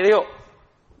அல்லாத எதையோ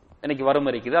இன்னைக்கு வறுமை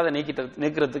இருக்குது, அதை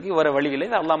நீக்கிறதுக்கு வர வழிகளை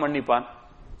அல்லாஹ் மன்னிப்பான்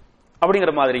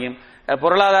அப்படிங்கிற மாதிரியும்,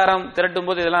 பொருளாதாரம் திரட்டும்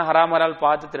போது இதெல்லாம் ஹராமரால்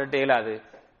பார்த்து திரட்ட இயலாது,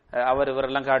 அவர்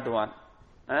இவரெல்லாம் காட்டுவான்,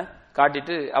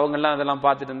 காட்டிட்டு அவங்க எல்லாம் இதெல்லாம்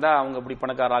பார்த்துட்டு இருந்தா அவங்க இப்படி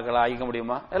பணக்காரர்களா ஆகிக்க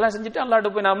முடியுமா, இதெல்லாம் செஞ்சுட்டு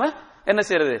அல்லாஹ்ட்ட போய் நாம என்ன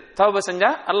செய்யறது, தௌபா செஞ்சா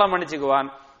அல்லாஹ் மன்னிச்சுக்குவான்.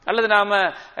 அல்லது நாம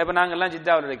இப்ப நாங்க எல்லாம்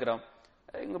ஜித்தாவில் இருக்கிறோம்,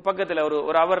 இங்க பக்கத்துல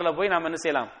ஒரு அவர்ல போய் நாம என்ன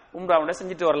செய்யலாம், உம்ராவுண்ட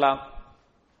செஞ்சுட்டு வரலாம்,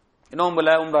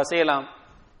 நோம்புல உம்ரா செய்யலாம்,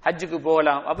 ஹஜ்ஜுக்கு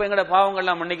போகலாம். அப்ப எங்கட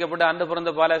பாவங்கள்லாம் மன்னிக்கப்பட்டு அந்த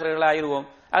பிறந்த பாலகர்கள் ஆயிருவோம்.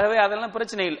 ஆகவே அதெல்லாம்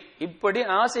பிரச்சனை இல்லை. இப்படி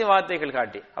ஆசை வார்த்தைகள்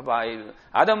காட்டி அப்ப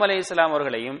ஆதம் அலைஹிஸ்ஸலாம்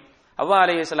அவர்களையும் அவ்வா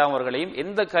அலைஹிஸ்ஸலாம் அவர்களையும்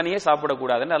எந்த கனியை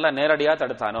சாப்பிடக்கூடாதுன்னு அல்லாஹ் நேரடியா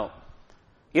தடுத்தானோ,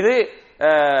 இது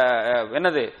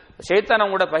என்னது ஷைத்தான்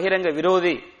அவங்களோட பகிரங்க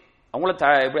விரோதி, அவங்கள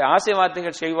இப்படி ஆசை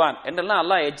வார்த்தைகள் செய்வான் என்றெல்லாம்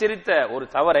அல்லாஹ் எச்சரித்த ஒரு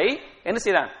தவறை என்ன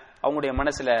செய்தான், அவங்களுடைய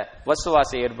மனசுல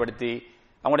வசுவாசை ஏற்படுத்தி,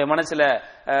 அவங்களுடைய மனசுல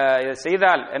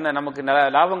செய்தால் என்ன நமக்கு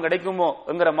லாபம் கிடைக்குமோ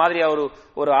என்கிற மாதிரி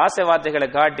ஒரு ஆசை வார்த்தைகளை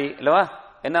காட்டி இல்லவா,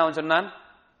 என்ன அவன் சொன்னான்,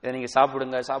 இதை நீங்க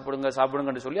சாப்பிடுங்க சாப்பிடுங்க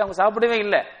சாப்பிடுங்கன்னு சொல்லி அவங்க சாப்பிடவே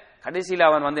இல்லை. கடைசியில்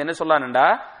அவன் என்ன சொல்லான்டா,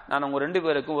 நான் உங்க 2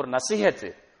 பேருக்கும் ஒரு நசிஹத்,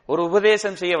 ஒரு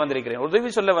உபதேசம் செய்ய வந்திருக்கிறேன், உதவி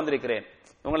சொல்ல வந்திருக்கிறேன்,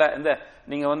 உங்களை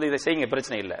நீங்க இதை செய்யுங்க,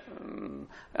 பிரச்சனை இல்லை,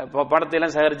 பணத்தை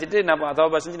எல்லாம் சேகரிச்சுட்டு நம்ம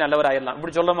தௌபா செஞ்சு நல்லவர் ஆயிடலாம்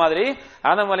இப்படி சொல்ற மாதிரி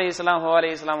ஆதம் அலைஹிஸ்ஸலாம் ஹவ்வா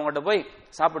அலைஹிஸ்ஸலாம் அவங்ககிட்ட போய்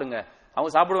சாப்பிடுங்க. அவங்க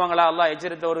சாப்பிடுவாங்களா, அல்லாஹ்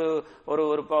எச்சரித்த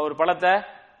ஒரு பழத்தை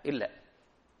இல்ல.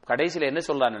 கடைசியில என்ன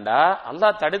சொல்றான்டா,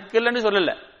 அல்லாஹ் தடுக்கலன்னு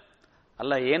சொல்லல,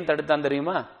 அல்லாஹ் ஏன் தடுத்தான்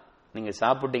தெரியுமா, நீங்க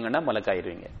சாப்பிட்டீங்கன்னா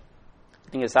மலக்காயிருவீங்க,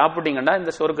 நீங்க சாப்பிட்டீங்கன்னா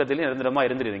இந்த சொர்க்கத்திலும் நிரந்தரமா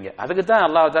இருந்துருவீங்க, அதுக்கு தான்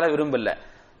அல்லாஹ் தஆலா விரும்பல.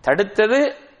 தடுத்தது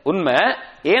உண்மை,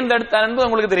 ஏன் தடுத்தான் என்பது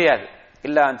உங்களுக்கு தெரியாது.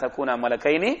 இல்லா அன் தக்கூனா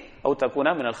மலக்கைனி அவு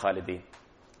தக்கூனா மினல் ஹாலிதீன்.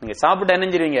 நீங்க சாப்பிட்டா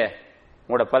என்னஞ்சிருவீங்க,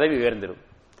 உங்களோட பதவி உயர்ந்துடும்,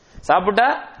 சாப்பிட்டா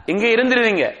இங்க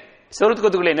இருந்துருவீங்க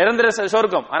சொர்க்கத்துக்குள்ளே நிரந்தர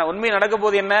சொர்க்கம். ஆனா உண்மை நடக்க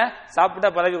போது என்ன, சாப்பிட்டா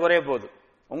பதவி குறைய போகுது,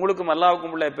 உங்களுக்கும்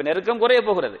அல்லாஹ்வுக்கும் உள்ள இப்ப நெருக்கம் குறைய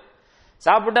போகிறது,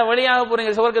 சாப்பிட்டா வழியாக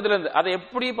போறீங்க சொர்க்கத்துல இருந்து. அதை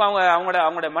எப்படி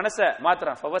அவங்களோட மனசை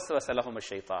மாத்துறான், ஃபவஸ்வஸ லஹும்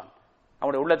ஷைத்தான்,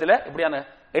 அவங்களுடைய உள்ளத்துல இப்படியான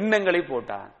எண்ணங்களை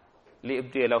போட்டான்.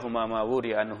 லிப்தி லஹுமா மா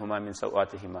ஊரி அன்ஹுமா மின்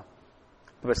சவாத்திஹிமா.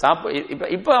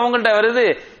 இப்ப அவங்கள்ட்ட வருது,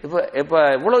 இப்ப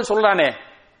இவ்வளவு சொல்றானே,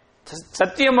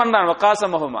 சத்தியம் பண்றான்,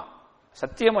 வகாசமஹுமா,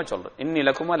 சத்தியமா சொல்றேன், இன்னி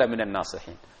லகுமா லமினன்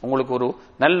நாஸிஹீன், உங்களுக்கு ஒரு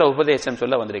நல்ல உபதேசம்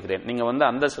சொல்ல வந்திருக்கிறேன், நீங்க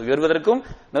அந்த உயர்வதற்கும்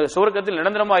சுவர்க்கத்தில்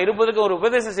நிரந்தரமா இருப்பதற்கும் ஒரு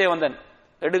உபதேசம் செய்ய வந்தேன்,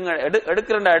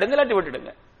 எடுக்கிறண்டா எடுங்க, இல்லாட்டி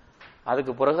விட்டுடுங்க.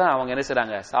 அதுக்கு பிறகு அவங்க என்ன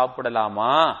செய்றாங்க, சாப்பிடலாமா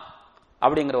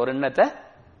அப்படிங்கிற ஒரு எண்ணத்தை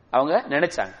அவங்க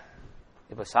நினைச்சாங்க.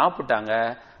 இப்ப சாப்பிட்டாங்க,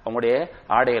 அவங்களுடைய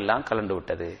ஆடையெல்லாம் கலண்டு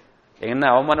விட்டது. என்ன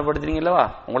அவமானப்படுத்துறீங்களா,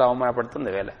 உங்களை அவமானப்படுத்த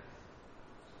இந்த வேலை.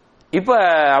 இப்ப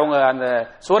அவங்க அந்த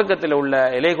சுவர்க்கத்தில் உள்ள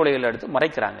இலை கொலைகளை எடுத்து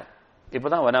மறைக்கிறாங்க.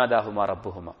 இப்பதான் வனாதாகுமா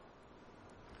ரப்புகுமா,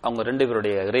 அவங்க 2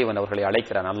 பேருடைய இறைவன் அவர்களை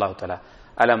அழைக்கிறான் அல்லாஹ் தஆலா,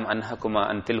 அலம் அன்ஹகுமா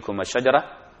அன் தில்குமா ஷஜரா,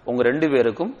 உங்க 2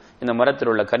 பேருக்கும் இந்த மரத்தில்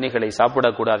உள்ள கனிகளை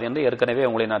சாப்பிடக்கூடாது என்று ஏற்கனவே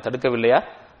உங்களை நான் தடுக்கவில்லையா,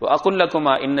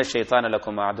 அகுல்லகுமா இன்ன ஷைத்தான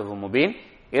லகுமா அதுவும் முபீன்,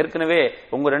 ஏற்கனவே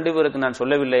உங்க 2 பேருக்கு நான்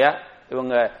சொல்லவில்லையா,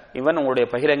 இவன் உங்களுடைய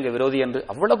பகிரங்க விரோதி என்று.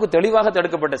 அவ்வளவு தெளிவாக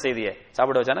தடுக்கப்பட்ட செய்தியை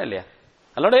சாப்பிட வச்சானா இல்லையா,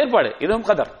 அல்லாஹ்வுடைய ஏற்பாடு, இதுவும்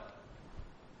கதர்.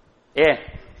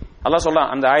 அல்லாஹ்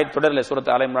சொல்றான் அந்த ஆயத் தொடரில், சூரத்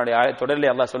ஆல இம்ரானுடைய ஆயத் தொடரில்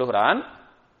அல்லாஹ் சொல்லுகிறான்,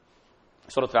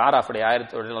 சூரத் ஆராஃபுடைய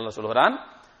ஆயத் தொடரில் அல்லாஹ் சொல்லுகிறான்,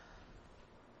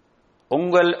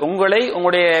 உங்களை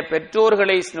உங்களுடைய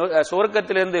பெற்றோர்களை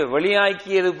சுவர்க்கத்திலிருந்து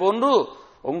வெளியாக்கியது போன்று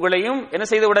உங்களையும் என்ன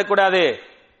செய்து விடக்கூடாது,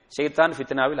 ஷைத்தான்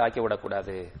ஃபித்னாவில் ஆக்கி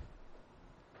விடக்கூடாது.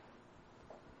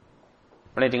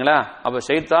 பண்ணிட்டீங்களா? அப்ப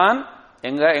ஷைத்தான்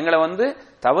எங்களை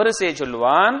தவறு செய்ய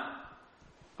சொல்லுவான்,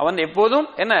 அவன் எப்போதும்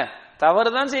என்ன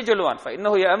தவறுதான் செய்ய சொல்லுவான்.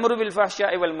 இன்னஹு யஅமுரு பில்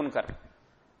ஃபஹ்ஷாஇ வல் முன்கர்,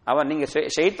 அவன் நீங்க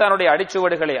ஷைத்தானுடைய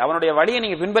அடிச்சுவடுகளை, அவனுடைய வழியை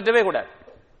நீங்க பின்பற்றவே கூடாது.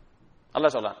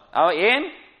 அல்லாஹ் சொல்றான்,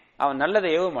 அவன்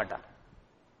நல்லதை ஏவ மாட்டான்,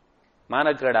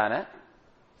 மானக்கேடான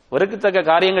வெறுக்கத்தக்க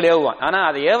காரியங்கள் ஏவுவான். ஆனா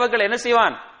அதை ஏவக்கள் என்ன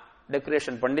செய்வான்,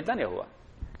 டெக்கரேஷன் பண்ணி தான் ஏவுவான்.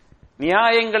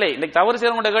 நியாயங்களை இன்னைக்கு தவறு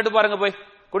செய்யறவங்க கேட்டு பாருங்க, போய்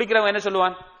குடிக்கிறவன் என்ன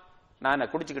சொல்லுவான், நான்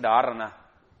குடிச்சுக்கிட்டு ஆடுறேன்னா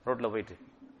ரோட்ல போயிட்டு,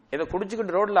 ஏதோ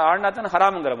குடிச்சுக்கிட்டு ரோட்ல ஆடினா தான்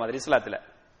ஹராமுங்கிற மாதிரி இஸ்லாத்துல.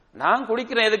 நான்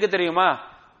குடிக்கிறேன் எதுக்கு தெரியுமா,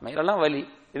 மயிரெல்லாம் வலி,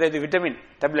 இது விட்டமின்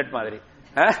டேப்லெட் மாதிரி,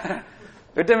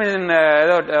 விட்டமின்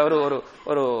ஏதோ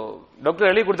ஒரு டாக்டர்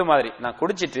எழுதி கொடுத்த மாதிரி, நான்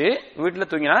குடிச்சிட்டு வீட்டுல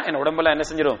தூங்கினா என் உடம்பெல்லாம் என்ன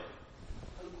செஞ்சிடும்,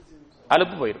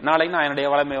 அலுப்பு போயிடும், நாளைக்கு நான் என்னுடைய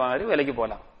வளமை மாதிரி வேலைக்கு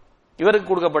போகலாம். இவருக்கு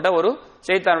கொடுக்கப்பட்ட ஒரு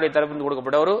ஷைத்தானுடைய தரப்பிலிருந்து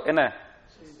கொடுக்கப்பட்ட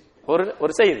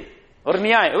ஒரு செய்தி, ஒரு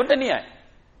நியாயம், விட்ட நியாயம்.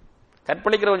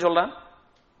 கற்பழிக்கிறவன் சொல்றான்,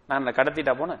 நான்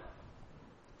கடத்திட்டா போனேன்,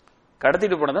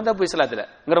 கடத்திட்டு போனதான் தப்பு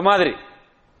இஸ்லாத்துல மாதிரி.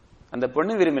 அந்த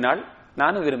பெண்ணு விரும்பினால்,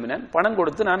 நானும் விரும்பினேன், பணம்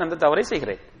கொடுத்து நான் அந்த தவறை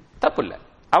செய்கிறேன், தப்பு இல்ல,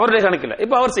 அவருடைய கணக்கில்.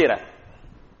 இப்ப அவர் செய்யறார்.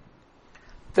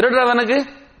 திருடுறவனுக்கு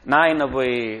நான் என்ன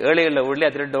போய் ஏழைகள்ல உள்ளே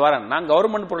திருட்டு வரேன், நான்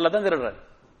கவர்மெண்ட் பொருளை தான் திருடுறேன்,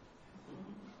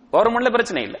 கவர்மெண்ட்ல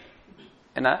பிரச்சனை இல்லை,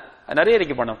 என்ன நிறைய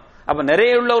இருக்கு பணம். அப்ப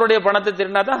நிறைய உள்ளவருடைய பணத்தை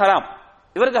திருடினா தான் ஹராம்,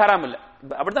 இவருக்கு ஹராம் இல்ல.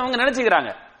 அப்படித்தான் அவங்க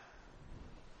நினைச்சுக்கிறாங்க.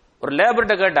 ஒரு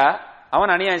லேபர்கிட்ட கேட்டா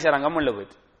அவன் அநியாயம் செய்யறான் கம்மல்ல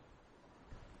போயிட்டு.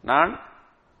 நான்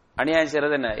அநியாயம்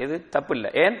செய்யறது என்ன, இது தப்பு இல்லை,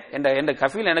 ஏன் என்ற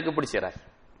கஃபீல் எனக்கு பிடிச்சார்.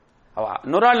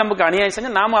 இன்னொரு ஆள் நமக்கு அநியாயம்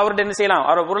செஞ்சு நாம அவர்கிட்ட என்ன செய்யலாம்,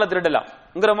 அவரை பொருளை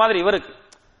திருடலாம்ங்கிற மாதிரி இவருக்கு.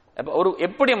 ஒரு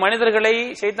எப்படி மனிதர்களை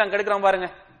ஷைத்தான் கெடுக்கிறான் பாருங்க.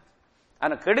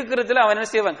 ஆனா கெடுக்கிறதுல அவன் என்ன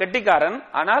செய்வான், கெட்டிக்காரன்.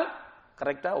 ஆனால்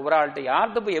கரெக்டா ஒவ்வொரு ஆள்கிட்ட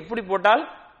யார்கிட்ட போய் எப்படி போட்டால்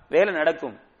வேலை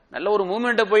நடக்கும், நல்ல ஒரு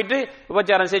மூவ்மெண்ட்டை போயிட்டு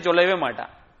விபச்சாரம் செய்ய சொல்லவே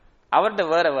மாட்டான். அவர்கிட்ட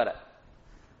வேற வேற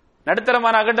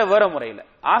நடுத்தரமான கிட்ட வேற முறையில்,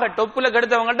 ஆக டொப்புல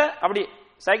கெடுத்தவங்கள்ட்ட அப்படி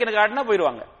சைக்கிள் காட்டினா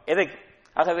போயிடுவாங்க எதைக்கு.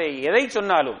 ஆகவே எதை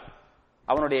சொன்னாலும்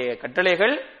அவனுடைய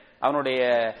கட்டளைகள், அவனுடைய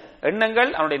எண்ணங்கள்,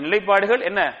 அவனுடைய நிலைப்பாடுகள்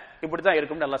என்ன இப்படித்தான்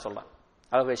இருக்கும் நல்லா சொல்றான்.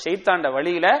 ஆகவே ஷைத்தாண்ட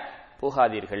வழியில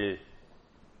போகாதீர்கள்.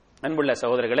 அன்புள்ள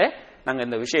சகோதரர்களே, நாங்கள்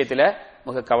இந்த விஷயத்துல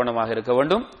மிக கவனமாக இருக்க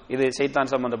வேண்டும். இது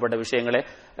ஷைத்தான் சம்பந்தப்பட்ட விஷயங்களை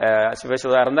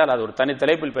பேசுவதாக இருந்தால் அது ஒரு தனி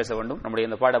தலைப்பில் பேச வேண்டும். நம்முடைய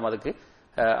இந்த பாடம் அதுக்கு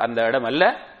அந்த இடம் அல்ல.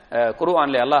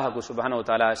 குர்ஆன்ல அல்லாஹ் சுப்ஹானஹு வ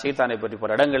தஆலா ஷைத்தானை பற்றி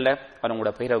பல இடங்கள்ல அவன்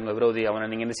உங்களோட பகிரவங்க விரோதி, அவனை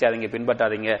நீங்க என்ன செய்யாதீங்க,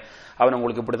 பின்பற்றாதீங்க, அவன்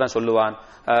உங்களுக்கு இப்படித்தான் சொல்லுவான்.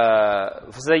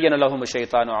 ஃபஸய்யன லஹும்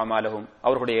ஷைத்தானு அமாலஹும்,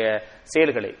 அவர்களுடைய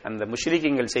செயல்களை, அந்த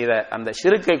முஷ்ரிக்கீங்கள் செய்த அந்த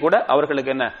ஷிர்க்கை கூட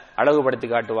அவர்களுக்கு என்ன அழகுபடுத்தி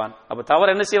காட்டுவான். அப்ப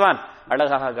தவறு என்ன செய்வான்,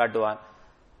 அழகாக காட்டுவான்.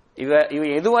 இவ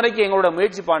எதுவரைக்கும் எங்களோட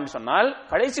முயற்சிப்பான்னு சொன்னால்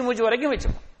கடைசி மூச்சு வரைக்கும்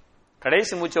வச்சிருப்பான்.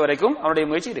 கடைசி மூச்சு வரைக்கும் அவனுடைய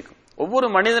முயற்சி இருக்கும். ஒவ்வொரு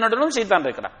மனிதனுடனும் ஷைத்தான்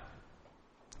இருக்கிறான்.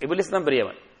 இப்லீஸ் தான்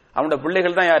பெரியவன், அவனுடைய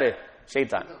பிள்ளைகள் தான் யாரு,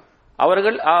 ஷைத்தான்.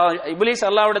 அவர்கள் இப்லீஸ்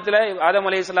அல்லாஹ்விடத்துல ஆதம்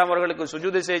அலைஹிஸ்ஸலாம் அவர்களுக்கு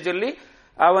சுஜூது செய்ய சொல்லி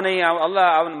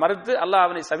அவன் மறுத்து அல்லாஹ்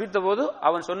அவனை சபித்த போது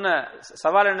அவன் சொன்ன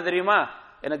சவால் என்ன தெரியுமா,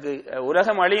 எனக்கு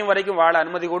உலகம் அழியும் வரைக்கும் வாழ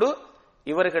அனுமதி கொடு,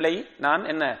 இவர்களை நான்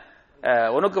என்ன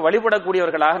உனக்கு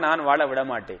வழிபடக்கூடியவர்களாக நான் வாழ விட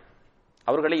மாட்டேன்,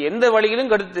 அவர்களை எந்த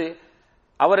வழியிலும் கெடுத்து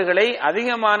அவர்களை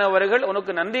அதிகமானவர்கள்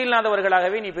உனக்கு நன்றி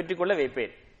இல்லாதவர்களாகவே நீ பெற்றுக்கொள்ள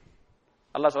வைப்பேன்.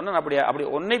 அல்லாஹ் சொன்னான், அப்படி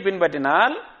உன்னை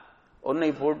பின்பற்றினால் உன்னை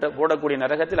போடக்கூடிய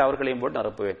நரகத்தில் அவர்களையும் போட்டு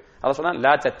நிரப்புவேன். அல்லாஹ் சொன்னான்,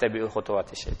 லா தத்தபிஉ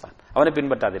ஹுதுவாத்தி ஷைத்தான், அவனை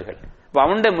பின்பற்றாதீர்கள். இப்ப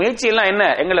அவனுடைய முயற்சி எல்லாம் என்ன,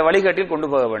 எங்களை வழிகாட்டில் கொண்டு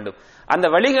போக வேண்டும். அந்த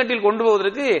வழிகாட்டில் கொண்டு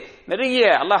போவதற்கு நிறைய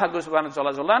அல்லாஹ் சுப்ஹானஹு வ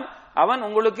தஆலா சொல்றான், அவன்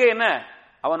உங்களுக்கு என்ன,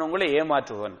 அவன் உங்களை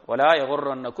ஏமாற்றுவன். வலா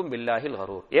யகுர்ரன்னகும் பில்லாஹில்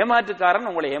கரூர், ஏமாற்றுக்காரன்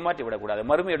உங்களை ஏமாற்றி விடக்கூடாது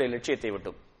மறுமையுடைய லட்சியத்தை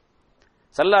விட்டும்.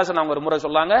 ஸல்லல்லாஹு அலைஹி வஸல்லம் ஒரு முறை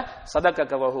சொன்னாங்க,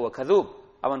 சதக்கக வ ஹுவ கதூப்,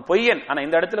 அவன் பொய்யன், ஆனா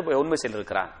இந்த இடத்துல போய் உண்மை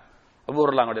சொல்லிருக்கிறான்.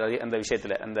 அபூர்லாங்குடைய அந்த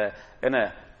விஷயத்துல, அந்த என்ன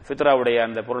ஃபித்ராவுடைய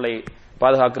அந்த பொருளை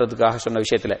பாதுகாக்கிறதுக்காக சொன்ன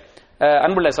விஷயத்துல,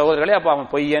 அன்புள்ள சகோதரர்களே, அப்ப அவன்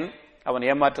பொய்யன், அவன்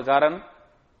ஏமாற்றுக்காரன்,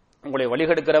 உங்களை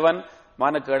வழிகெடுக்கிறவன்,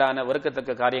 மானக்கேடான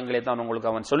வெறுக்கத்தக்க காரியங்களை தான்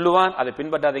உங்களுக்கு அவன் சொல்லுவான். அதை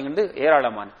பின்பற்றாதீங்க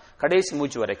ஏராளமான கடைசி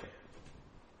மூச்சு வரைக்கும்.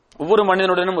 ஒவ்வொரு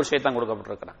மனிதனுடனும் ஒரு ஷைத்தான்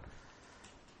கொடுக்கப்பட்டிருக்கிறான்.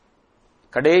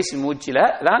 கடைசி மூச்சில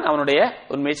தான் அவனுடைய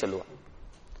உண்மையை சொல்லுவான்.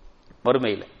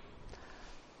 மறுமையில்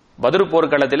பத்ர்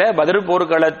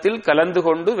போர்க்களத்தில் கலந்து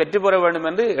கொண்டு வெற்றி பெற வேண்டும்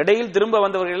என்று இடையில் திரும்ப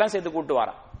வந்தவர்கள் எல்லாம் சேர்த்து கூட்டு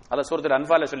வாரான். அதை சூரத்துல்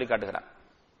அன்ஃபால்ல சொல்லி காட்டுகிறான்.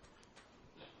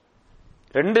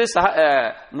 ரெண்டு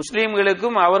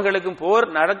முஸ்லீம்களுக்கும் அவர்களுக்கும் போர்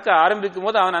நடக்க ஆரம்பிக்கும்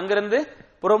போது அவன் அங்கிருந்து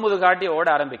புறமுது காட்டி ஓட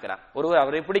ஆரம்பிக்கிறான். ஒருவர்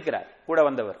அவரை பிடிக்கிறார், கூட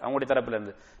வந்தவர், அவங்களுடைய தரப்புல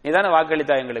இருந்து, நீதான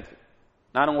வாக்களித்தா எங்களுக்கு,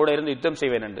 நான் உங்களோட இருந்து யுத்தம்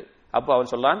செய்வேன் என்று. அப்போ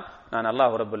அவன் சொல்லான், நான்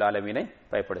அல்லாஹ் ரப்புல் ஆலமீனை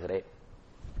பயப்படுகிறேன்,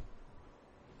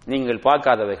 நீங்கள்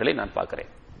பார்க்காதவைகளை நான்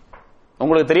பார்க்கிறேன்.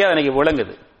 உங்களுக்கு தெரியாது, எனக்கு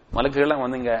விளங்குது, மலக்குகள்லாம்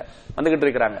வந்துகிட்டு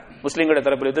இருக்கிறாங்க முஸ்லீம்களுடைய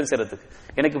தரப்பில் யுத்தம் செய்யறதுக்கு,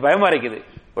 எனக்கு பயமா இருக்குது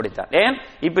அப்படித்தான். ஏன்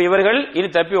இப்ப இவர்கள் இனி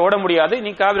தப்பி ஓட முடியாது,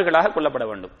 நீ காவிர்களாக கொல்லப்பட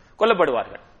வேண்டும்,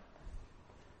 கொல்லப்படுவார்கள்.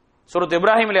 சூரத்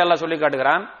இப்ராஹிமிலே அல்லாஹ் சொல்லி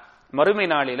காட்டுகிறான், மறுமை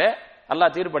நாளில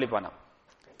அல்லாஹ் தீர்ப்பளிப்பானாம்.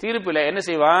 தீர்ப்பில என்ன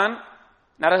செய்வான்,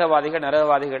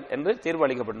 நரகவாதிகள் என்று தீர்ப்பு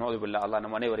அளிக்கப்படும். நோதுபில்லா, அல்லாஹ்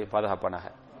நம் அனைவரையும் பாதுகாப்பானாக.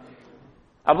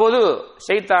 அப்போது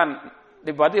ஷைத்தான்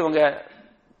பார்த்து இவங்க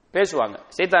பேசுவாங்க,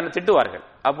 ஷைத்தானை திட்டுவார்கள்.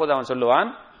 அப்போது அவன் சொல்லுவான்,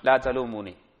 லா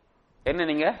தலூமுனி, என்ன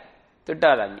நீங்க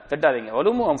திட்டாதீங்க,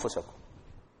 வலுமு அன்ஃபுஸக்கும்,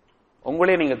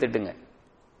 உங்களே நீங்க திட்டுங்க,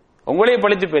 உங்களே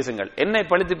பழித்து பேசுங்கள். என்னை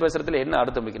பழித்து பேசுறதுல என்ன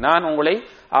அர்த்தம் இருக்கு? நான் உங்களை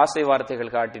ஆசை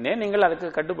வார்த்தைகள் காட்டினேன், நீங்கள் அதுக்கு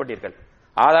கட்டுப்பட்டீர்கள்.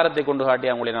 ஆதாரத்தை கொண்டு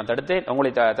காட்டி உங்களை நான் தடுத்தேன்,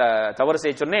 உங்களை தவறு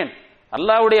செய்ய சொன்னேன்.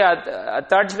 அல்லாஹ்வுடைய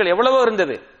அத்தாட்சிகள் எவ்வளவோ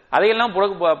இருந்தது, அதையெல்லாம்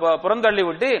புறந்தள்ளி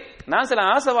விட்டு நான் சில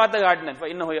ஆசை வார்த்தை காட்டினேன்.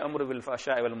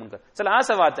 சில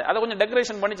ஆசை வார்த்தை அதை கொஞ்சம்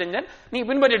டெக்கரேஷன் பண்ணி செஞ்சேன், நீங்க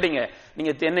பின்பற்றிட்டீங்க.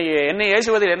 நீங்க என்னை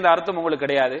ஏசுவதில் எந்த அர்த்தம் உங்களுக்கு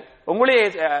கிடையாது, உங்களே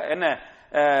என்ன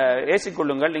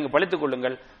ஏசிக்கொள்ளுங்கள், நீங்க பழித்துக்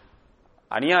கொள்ளுங்கள்.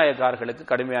 அநியாயக்காரர்களுக்கு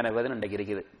கடுமையான வேதனை இன்றைக்கு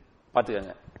இருக்குது,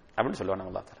 பாத்துக்கங்க அப்படின்னு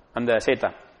சொல்லுவாங்க அல்லாஹ் அந்த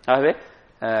ஷைத்தான். ஆகவே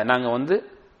நாங்க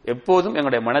எப்போதும்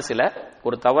எங்களுடைய மனசுல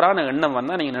ஒரு தவறான எண்ணம்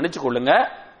வந்தா நீங்க நினைச்சு கொள்ளுங்க,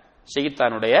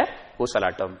 ஷைத்தானுடைய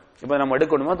ஊசலாட்டம். இப்ப நம்ம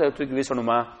எடுக்கணுமா, தூக்கி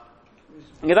வீசணுமா?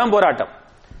 இங்கதான் போராட்டம்.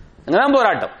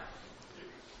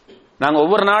 நாங்க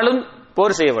ஒவ்வொரு நாளும்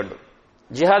போர் செய்ய வேண்டும்,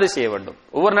 ஜிஹாது செய்ய வேண்டும்,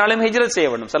 ஒவ்வொரு நாளும் ஹிஜ்ரத் செய்ய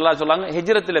வேண்டும். ஸல்லல்லாஹு அலைஹி வஸல்லம் சொன்னாங்க,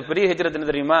 ஹிஜ்ரத்துல பெரிய ஹிஜ்ரத் என்ன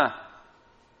தெரியுமா?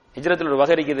 ஹிஜ்ரத்தில் ஒரு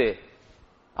வகை இருக்குது,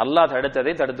 அல்லாஹ்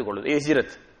தடுத்ததை தடுத்துக் கொள்வது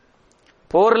ஹிஜ்ரத்.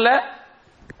 போர்ல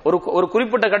ஒரு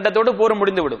குறிப்பிட்ட கட்டத்தோடு போர்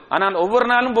முடிந்து விடும். ஆனால் ஒவ்வொரு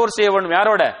நாளும் போர் செய்ய வேண்டும்.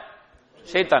 யாரோட?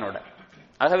 ஷைத்தானோட.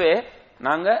 ஆகவே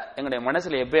நாங்க எங்களுடைய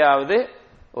மனசுல எப்பயாவது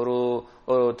ஒரு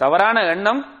தவறான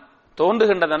எண்ணம்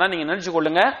தோன்றுகின்றதுனா நீங்க நினைச்சு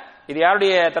கொள்ளுங்க, இது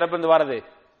யாருடைய தரப்பிலிருந்து வாரது?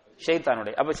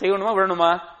 ஷைத்தானுடைய. அப்ப செய்யணுமா விடணுமா?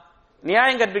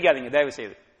 நியாயம் கற்பிக்காதீங்க தயவு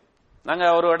செய்து. நாங்க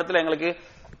ஒரு இடத்துல எங்களுக்கு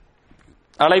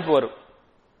அழைப்பு வரும்,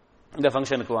 இந்த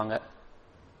ஃபங்க்ஷனுக்கு வாங்க,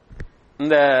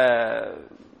 இந்த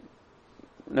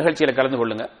நிகழ்ச்சியில கலந்து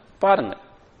கொள்ளுங்க, பாருங்க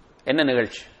என்ன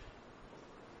நிகழ்ச்சி,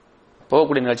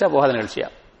 போகக்கூடிய நிகழ்ச்சியா போகாத நிகழ்ச்சியா.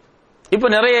 இப்ப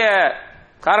நிறைய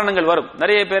காரணங்கள் வரும்.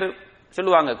 நிறைய பேர்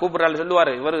சொல்லுவாங்க, கூப்பிடுறாள்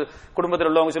சொல்லுவாரு, இவர் குடும்பத்தில்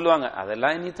உள்ளவங்க சொல்லுவாங்க,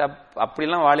 அதெல்லாம் நீ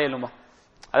அப்படிலாம் வாழ இயலுமா,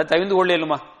 அதை தவிர்த்து கொள்ள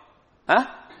இயலுமா?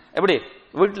 எப்படி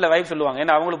வீட்டுல வைஃப் சொல்லுவாங்க,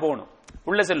 ஏன்னா அவங்களுக்கு போகணும்,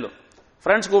 உள்ள செல்லும்,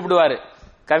 ஃப்ரெண்ட்ஸ் கூப்பிடுவாரு,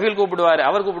 கஃபீல் கூப்பிடுவாரு,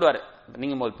 அவர் கூப்பிடுவாரு.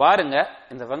 நீங்க போய் பாருங்க,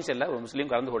 இந்த ஃபங்க்ஷன்ல ஒரு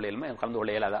முஸ்லீம் கலந்து கொள்ள இயலுமா? கலந்து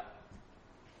கொள்ள இயலாதா?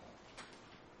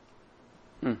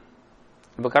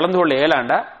 இப்ப கலந்து கொள்ள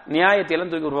இயலாண்டா நியாயத்தை எல்லாம்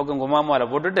தூக்கி ஒரு பக்கம் குமாமால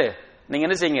போட்டுட்டு நீங்க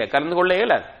என்ன செய்யுங்க, கலந்து கொள்ள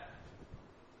இயலாது.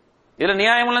 இதுல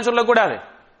நியாயம் எல்லாம் சொல்லக்கூடாது.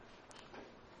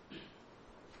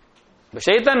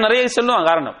 ஷைத்தான் நிறைய சொல்லுவான்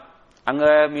காரணம், அங்க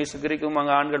மியூசிக் இருக்கும்,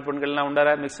 அங்க ஆண்கள் பெண்கள் எல்லாம் உண்டார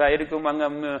மிக்ஸ் ஆயிருக்கும், அங்க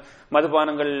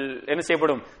மதுபானங்கள் என்ன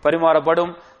செய்யப்படும்,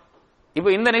 பரிமாறப்படும்.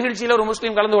 இப்ப இந்த நிகழ்ச்சியில ஒரு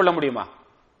முஸ்லீம் கலந்து கொள்ள முடியுமா?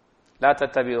 லா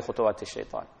தத்தபிஉ குதுவாத்தி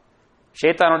ஷைத்தான்,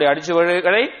 ஷைத்தானுடைய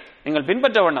அடிச்சுவடுகளை நீங்கள்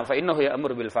பின்பற்ற வேண்டாம். ஃபஇன்னஹு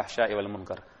யஅமுரு பில் ஃபஹ்ஷாஇ வல்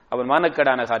முன்கர், அவன்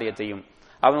மானக்கேடான காரியத்தையும்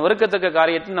அவன் வெறுக்கத்தக்க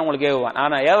காரியத்தையும் உங்களுக்கு ஏவுவான்.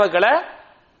 ஆனா ஏவக்களை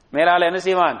மேலால என்ன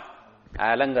செய்வான்?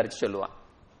 அலங்கரிச்சு சொல்லுவான்.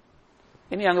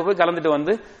 இனி அங்க போய் கலந்துட்டு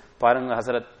வந்து பாருங்க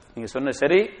ஹசரத், நீங்க சொன்ன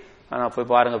சரி, ஆனா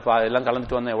போய் பாருங்க எல்லாம்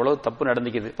கலந்துட்டு வந்தேன், எவ்வளவு தப்பு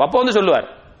நடந்துக்குது. அப்ப வந்து சொல்லுவார்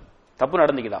தப்பு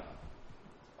நடந்துக்குதான்,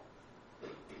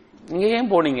 நீங்க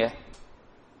ஏன் போனீங்க?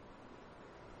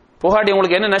 புகாடி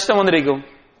உங்களுக்கு என்ன நஷ்டம் வந்திருக்கும்?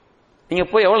 நீங்க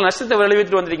போய் எவ்வளவு நஷ்டத்தை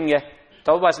விளைவிட்டு வந்திருக்கீங்க?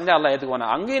 தௌபா செஞ்சா அல்லாஹ் ஏத்துக்குவானா?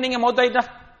 அங்கேயும் நீங்க மௌத்தாயிட்டா,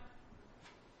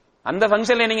 அந்த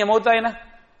ஃபங்க்ஷன்ல நீங்க மௌத்தாயினா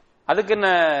அதுக்கு என்ன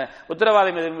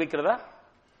உத்தரவாதம் எதிர்க்கிறதா?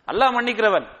 அல்லாஹ்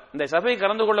மன்னிக்கிறவன். இந்த சபை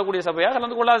கலந்து கொள்ளக்கூடிய சபையா,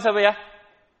 கலந்து கொள்ளாத சபையா?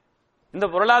 இந்த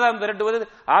பொருளாதாரம் திரட்டுவது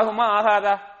ஆகுமா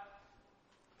ஆகாதா?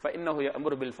 ஃபஇன்னஹு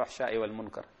யஅமுரு பில் ஃபஹ்ஷாஇ வல்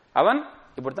முன்கர், அவன்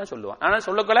இப்படித்தான் சொல்லுவான். ஆனா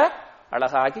சொல்லக்கல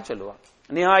அழகாக்கி சொல்லுவான்,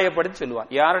 நியாயப்படுத்தி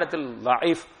சொல்லுவான். யாரிடத்தில்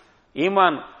லைஃப்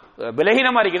ஈமான்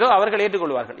பலகீனமா இருக்குதோ அவர்கள்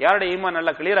ஏற்றுக்கொள்வார்கள். யாருடைய ஈமான்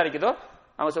நல்லா கிளியரா இருக்குதோ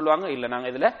அவங்க சொல்லுவாங்க, இல்ல நாங்க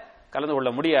இதுல கலந்து கொள்ள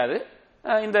முடியாது,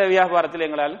 இந்த வியாபாரத்தில்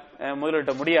எங்களால்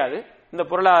முதலீட்ட முடியாது, இந்த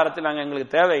பொருளாதாரத்தில் நாங்க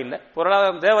எங்களுக்கு தேவையில்லை.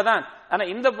 பொருளாதாரம் தேவைதான், ஆனா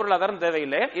இந்த பொருளாதாரம்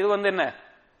தேவையில்லை. இது என்ன,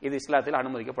 இது இஸ்லாத்தில்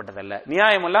அனுமதிக்கப்பட்டதல்ல.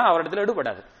 நியாயம் எல்லாம் அவரிடத்தில்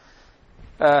ஈடுபடாது.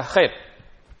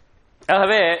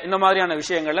 ஆகவே இந்த மாதிரியான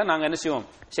விஷயங்கள்ல நாங்க என்ன செய்வோம்,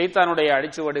 ஷைத்தானுடைய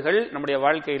அடிச்சுவடுகள் நம்முடைய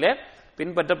வாழ்க்கையில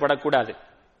பின்பற்றப்படக்கூடாது.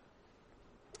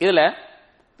 இதுல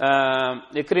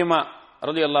இக்ரிமா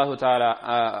ரலியல்லாஹு தஆலா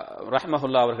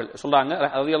ரஹ்மஹுல்லாஹ் அவர்கள் சொல்றாங்க,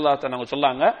 ரலியல்லாஹு தஆலா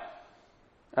சொல்றாங்க,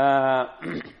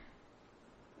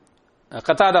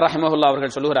 கதாதா ரஹ்மஹுல்லாஹ்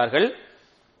அவர்கள் சொல்லுகிறார்கள்,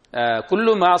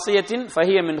 குல்லு மாசியத்தின்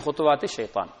ஃபஹிய மின் குதுவாத்தி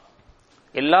ஷைத்தான்,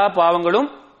 எல்லா பாவங்களும்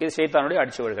இது ஷைத்தானுடைய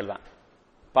அடிச்சுவடுகள் தான்.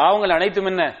 பாவங்கள் அனைத்தும்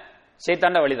என்ன,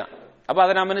 ஷைத்தான்ட வழிதான். அப்ப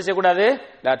அதை நாம் என்ன செய்யக்கூடாது?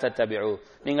 லா தத்தபிஉ,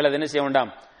 நீங்கள் அதை என்ன செய்ய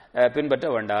வேண்டாம், பின்பற்ற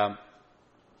வேண்டாம்.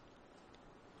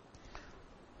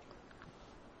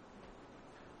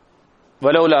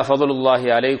 வலவுலா ஃபதுலுல்லாஹி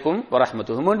அலைக்கும்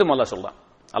வரஹ்மத்துஹு, மீண்டும் அல்லாஹ் சொல்றான்,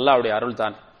 அல்லாஹ்வுடைய அருள்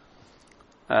தான்,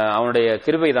 அவனுடைய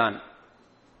கிருபை தான்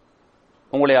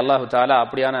உங்களை அல்லாஹு தஆலா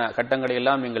அப்படியான கட்டங்களை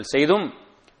எல்லாம் நீங்கள் செய்தும்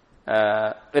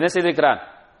என்ன செய்திருக்கிறான்,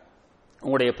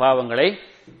 உங்களுடைய பாவங்களை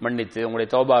மன்னித்து உங்களுடைய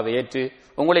தௌபாவை ஏற்று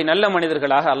உங்களை நல்ல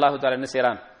மனிதர்களாக அல்லாஹு தஆலா என்ன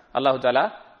செய்யறான், அல்லாஹு தஆலா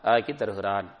ஆக்கி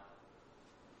தருகிறான்.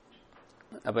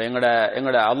 அப்ப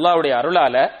எங்கட அல்லாஹ்வுடைய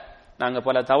அருளால நாங்க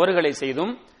பல தவறுகளை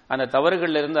செய்தும் அந்த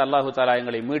தவறுகளில் இருந்து அல்லாஹு தஆலா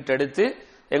எங்களை மீட்டெடுத்து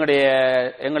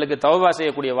எங்களுக்கு தௌபா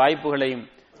செய்யக்கூடிய வாய்ப்புகளையும்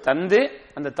தந்து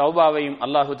அந்த தௌபாவையும்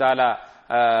அல்லாஹு தஆலா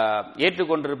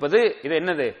ஏற்றுக்கொண்டிருப்பது இது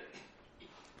என்னது,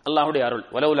 அல்லாஹ்வுடைய அருள்.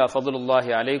 வலவுலா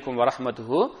ஃபதுலுல்லாஹி அலைக்கும்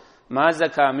வரஹ்மத்துஹு மா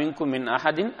ஸகா மின்கும் மின்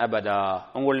அஹதின் அபதா,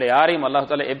 உங்களுடைய யாரையும் அல்லாஹ்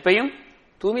தஆலா எப்பையும்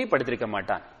தூய்மைப்படுத்திருக்க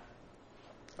மாட்டான்.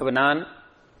 அப்ப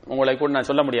உங்களை கூட நான்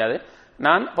சொல்ல முடியாது,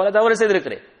 நான் பல தவறு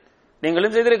செய்திருக்கிறேன்,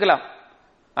 நீங்களும் செய்திருக்கலாம்.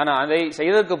 ஆனா அதை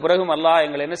செய்ததற்கு பிறகும் அல்லாஹ்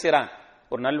எங்களை என்ன செய்யறான்,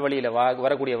 ஒரு நல்வழியில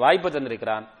வரக்கூடிய வாய்ப்பை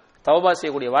தந்திருக்கிறான், தௌபா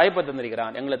செய்யக்கூடிய வாய்ப்பை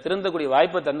தந்திருக்கிறான், எங்களை திருந்தக்கூடிய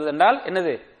வாய்ப்பை தந்ததென்றால்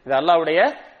என்னது, இது அல்லாஹ்வுடைய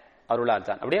அருளால்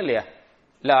தான். அப்படியா இல்லையா?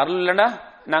 இல்ல அருள் இல்லைன்னா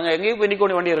நாங்க எங்கேயும் போய்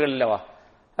நிற்க வேண்டியவர்கள் இல்லவா?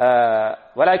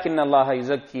 வலாக்கின் அல்லாஹ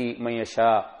யுஸக்கி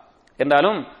மய்யஷா,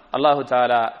 என்றாலும் அல்லாஹு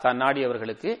தஆலா தான்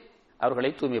நாடியவர்களுக்கு அவர்களை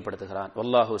தூய்மைப்படுத்துகிறான்.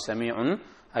 வல்லாஹு ஸமீஉன்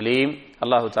அலீம்,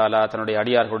 அல்லாஹு தஆலா தன்னுடைய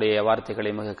அடியார்களுடைய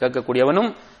வார்த்தைகளை மிக கேட்கக்கூடியவனும்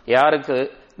யாருக்கு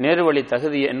நேர்வழி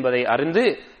தகுதி என்பதை அறிந்து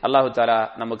அல்லாஹு தஆலா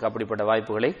நமக்கு அப்படிப்பட்ட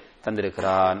வாய்ப்புகளை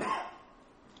தந்திருக்கிறான்.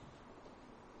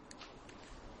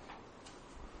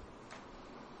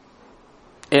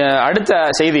 அடுத்த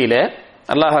செய்தியிலே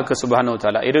அல்லாஹ் சுப்ஹானஹு வ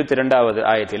தஆலா 22வது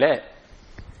ஆயத்திலே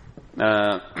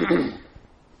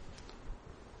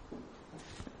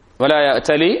வலா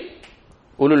யஅ்தலி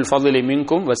உலுல் ஃபض்லி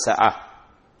மின்கும் வஸ்ஸஅ,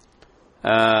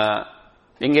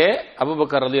 இங்கே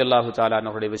அபூபக்கர் ரலியல்லாஹு தஆலா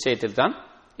அவருடைய விஷயத்தில் தான்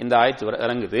இந்த ஆயத்து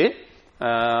இறங்குது.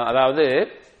 அதாவது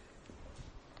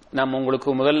நாம் உங்களுக்கு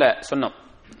முதல்ல சொன்னோம்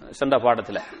சென்ற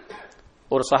பாடத்தில்,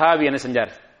 ஒரு சஹாபி என்ன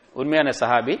செஞ்சார், உண்மையான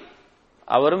சஹாபி,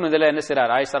 அவரும் இதுல என்ன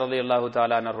செய்றார், ஆயிஷா ரலியல்லாஹு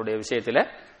தஆலா அவருடைய விஷயத்துல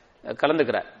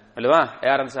கலந்துக்கிறார் அல்லவா?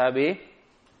 யார் அந்த சஹாபி?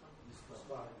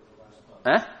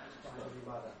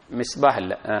 மிஸ்பாஹ்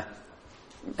இல்ல,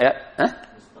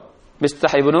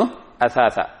 மிஸ்தாஹ் இப்னு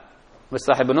அஸாஸா.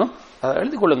 மிஸ்தாஹ் இப்னு,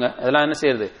 எழுதிக் கொள்ளுங்க, அதெல்லாம் என்ன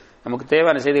செய்யுது, நமக்கு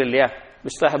தேவையான செய்திகள் இல்லையா?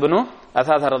 மிஸ்தாஹ் இப்னு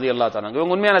அஸாஸா ரலியல்லாஹு தஆலா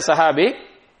இவங்க உண்மையான சஹாபி.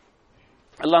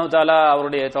 அல்லாஹ் தஆலா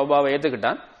அவருடைய தௌபாவை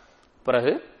ஏத்துக்கிட்டான்.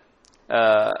 பிறகு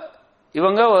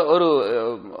இவங்க ஒரு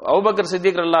அபூபக்கர்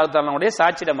சித்திக் ரலியல்லாஹு தஆலாவுடைய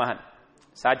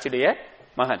சாட்சியுடைய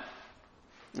மகன்.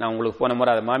 நான் உங்களுக்கு போன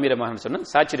முறை அதை மாமீர மகன் சொன்னேன்,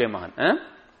 சாட்சியுடைய மகன்.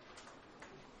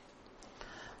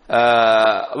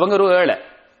 அவங்க ஒரு ஏழை.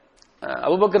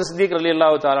 அபூபக்கர் சித்திக்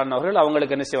ரலியல்லாஹு தஆலா அவர்கள்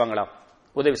அவங்களுக்கு என்ன செய்வாங்களாம்,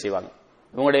 உதவி செய்வாங்க.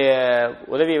 இவங்களுடைய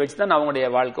உதவியை வச்சு தான் அவங்களுடைய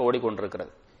வாழ்க்கை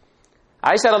ஓடிக்கொண்டிருக்கிறது.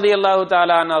 ஆயிஷா ரலியல்லாஹு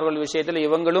தஆலா அவர்கள் விஷயத்தில்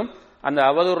இவங்களும் அந்த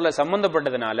அவதூறுல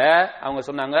சம்பந்தப்பட்டதுனால அவங்க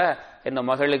சொன்னாங்க, என்ன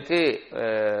மகளுக்கு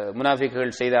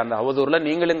முனாஃபிக்குகள் செய்த அந்த அவதூறுல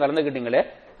நீங்களும் கலந்துக்கிட்டீங்களே,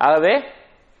 ஆகவே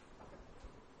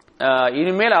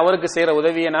இனிமேல் அவருக்கு செய்யற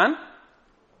உதவியை நான்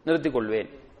நிறுத்திக் கொள்வேன்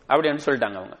அப்படின்னு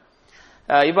சொல்லிட்டாங்க அவங்க.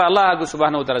 இப்ப அல்லாஹ்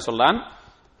சுப்ஹானஹு வ தஆலா சொல்றான்,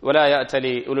 வலா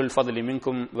யஅ்தலி உலுல் ஃபض்லி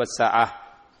மின்கும் வஸ்ஸஅ.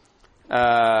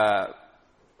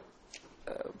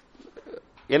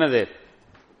 எனது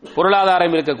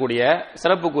பொருளாதாரம் இருக்கக்கூடிய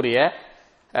சிறப்புக்குரிய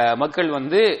மக்கள்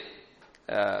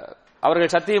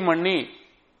அவர்கள் சத்தியம் பண்ணி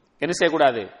என்ன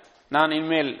செய்யக்கூடாது, நான்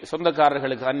இனிமேல்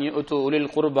சொந்தக்காரர்களுக்கு அன்யுது உலில்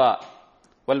குர்பா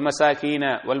வல் மசாகீன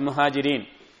வல் முஹாஜிரீன்.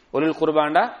 உலில்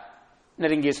குர்பாண்டா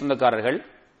நெருங்கிய சொந்தக்காரர்கள்,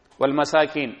 வல்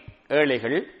மசாகீன்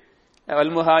ஏழைகள்,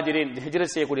 வல் முஹாஜிரீன்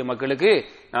ஹிஜ்ரத் செய்யக்கூடிய மக்களுக்கு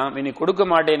நாம் இனி கொடுக்க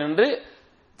மாட்டேன் என்று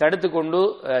தடுத்து கொண்டு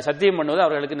சத்தியம் பண்ணுவது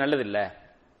அவர்களுக்கு நல்லதில்லை.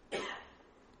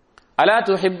 அலா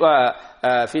துஹிப்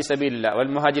ஃபீ சபீலில்லாஹ்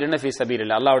வல் முஹாஜிரீன ஃபீ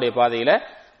சபீலில்லாஹ், அல்லாஹ்வுடைய பாதையில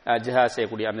ஜிஹாத்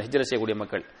செய்யக்கூடிய அந்த ஹிஜ்ரத் செய்யக்கூடிய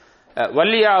மக்கள்.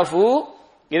 வல்யாஃபு,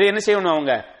 இதை என்ன செய்யணும்,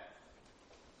 அவங்க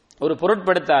ஒரு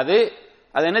பொருட்படுத்தாது,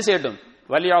 அதை என்ன செய்யட்டும்,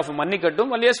 வல்யாஃபு மன்னிக்கட்டும்,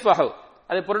 வல்யஸ்ஃபஹு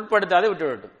அதை பொருட்படுத்தாது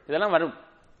விட்டுவிடட்டும். இதெல்லாம் வரும்.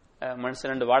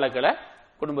 மனுஷன் ரெண்டு வாழக்களை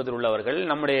குடும்பத்தில் உள்ளவர்கள்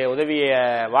நம்முடைய உதவியை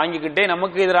வாங்கிக்கிட்டே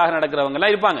நமக்கு எதிராக நடக்கிறவங்க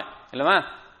எல்லாம் இருப்பாங்க இல்லவா?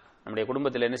 நம்முடைய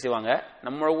குடும்பத்தில் என்ன செய்வாங்க,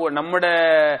 நம்முடைய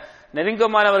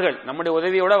நெருக்கமானவர்கள் நம்முடைய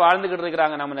உதவியோட வாழ்ந்துகிட்டு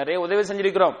இருக்கிறாங்க, நம்ம நிறைய உதவி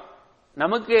செஞ்சிருக்கிறோம்,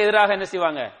 நமக்கு எதிராக என்ன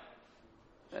செய்வாங்க,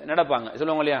 நடப்பாங்க.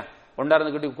 சொல்லுவாங்க இல்லையா,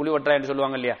 ஒண்டார்ந்துகிட்டு குழி ஒட்டுறா என்று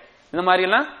சொல்லுவாங்க இல்லையா, இந்த மாதிரி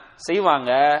எல்லாம்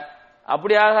செய்வாங்க.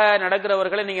 அப்படியாக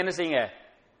நடக்கிறவர்களை நீங்க என்ன செய்யுங்க,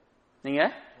 நீங்க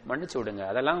மன்னிச்சு விடுங்க,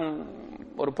 அதெல்லாம்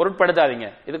ஒரு பொருட்படுத்தாதீங்க.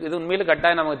 இது உண்மையில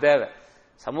கட்டாயம் நமக்கு தேவை.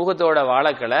 சமூகத்தோட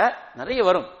வாழக்களை நிறைய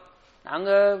வரும், நாங்க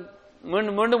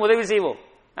மீண்டும் மீண்டும் உதவி செய்வோம்,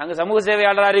 நாங்க சமூக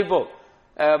சேவையாளராக அறிவிப்போம்,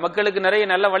 மக்களுக்கு நிறைய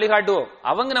நல்ல வழிகாட்டுவோம்,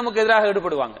 அவங்க நமக்கு எதிராக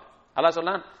ஈடுபடுவாங்க. அல்லாஹ்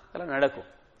சொன்னான், அதெல்லாம் நடக்கும்,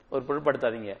 ஒரு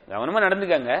பொருட்படுத்தாதீங்க, கவனமா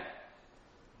நடந்துக்கங்க.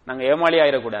 நாங்க ஏமாளி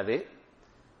ஆயிடக்கூடாது,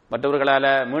 மற்றவர்களால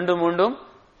மீண்டும் மீண்டும்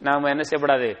நாம என்ன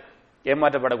செய்யப்படாது,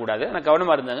 ஏமாற்றப்படக்கூடாது, ஆனா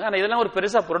கவனமா இருந்தாங்க. ஆனா இதெல்லாம் ஒரு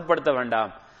பெருசா பொருட்படுத்த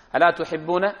வேண்டாம். அலா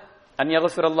துஹிப்பூன அன்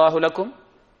யக்ஃபிரல்லாஹு லக்கும்,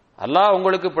 அல்லாஹ்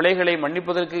உங்களுக்கு பிழைகளை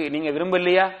மன்னிப்பதற்கு நீங்க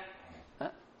விரும்பலையா?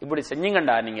 இப்படி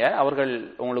செஞ்சீங்கண்டா நீங்க, அவர்கள்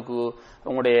உங்களுக்கு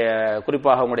உங்களுடைய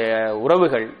குறிப்பாக உங்களுடைய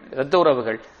உறவுகள், இரத்த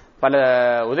உறவுகள், பல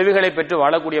உதவிகளை பெற்று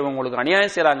வாழக்கூடியவங்க உங்களுக்கு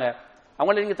அநியாயம் செய்யறாங்க,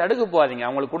 அவங்களை நீங்க தடுக்க போகாதீங்க,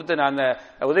 அவங்களுக்கு கொடுத்த அந்த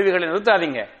உதவிகளை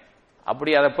நிறுத்தாதீங்க,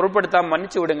 அப்படி அதை பொருட்படுத்தாம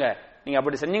மன்னிச்சு விடுங்க. நீங்க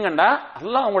அப்படி செஞ்சீங்கண்டா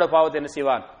அல்லாஹ் உங்களோட பாவத்தை என்ன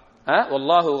செய்வான்,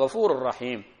 வல்லாஹு கஃபூருர்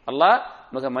ரஹீம், அல்லாஹ்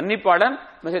மிக மன்னிப்பாளன்,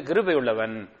 மிக கிருபை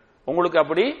உள்ளவன். உங்களுக்கு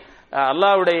அப்படி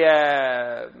அல்லாஹ்வுடைய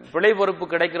பிழை பொறுப்பு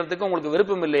கிடைக்கிறதுக்கு உங்களுக்கு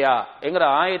விருப்பம் இல்லையா என்கிற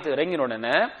ஆயத்து இறங்கின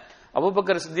உடனே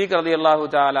அபூபக்கர் சித்திக் ரலியல்லாஹு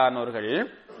தஆலா அவர்கள்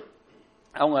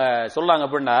அவங்க சொல்லாங்க,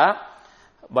 அப்படின்னா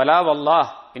பலா வல்லாஹ்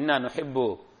இன்னா நுஹிப்பு,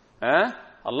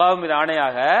 அல்லாஹ் மீது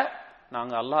ஆணையாக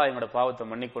நாங்க அல்லாஹ் எங்களோட பாவத்தை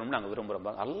மன்னிக்கணும் நாங்க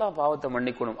விரும்புறோம். அல்லாஹ் பாவத்தை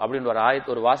மன்னிக்கணும் அப்படின்னு ஒரு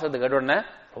ஆயத்து ஒரு வாசகத்தை கேட்ட உடனே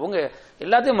அவங்க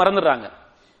எல்லாத்தையும் மறந்துடுறாங்க.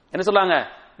 என்ன சொல்லுவாங்க,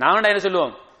 நாங்க என்ன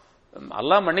சொல்லுவோம்,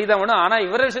 அல்லாஹ் மன்னிதான் வேணும், ஆனா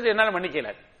இவர விஷயத்தை என்னால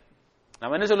மன்னிக்கல.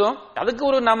 நம்ம என்ன சொல்லுவோம், அதுக்கு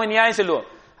ஒரு நாம நியாயம் சொல்லுவோம்,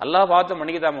 அல்லாஹ் பாவத்தை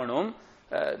மன்னிக்கதான் வேணும்,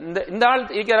 இந்த ஆள்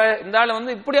இருக்கிற இந்த ஆள்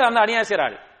இப்படி அந்த அநியாயம்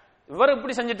செய்யறாள், இவர்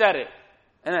இப்படி செஞ்சுட்டாரு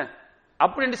என்ன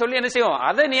அப்படின்னு சொல்லி என்ன செய்வோம்,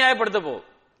 அதை நியாயப்படுத்த போவோம்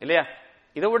இல்லையா?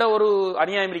 இதை விட ஒரு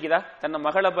அநியாயம் இருக்குதா? தன்னை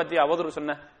மகளை பத்தி அவதூறு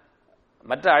சொன்ன,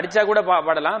 மற்ற அடிச்சா கூட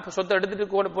பாடலாம், சொத்தை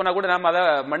எடுத்துட்டு போனா கூட நாம அதை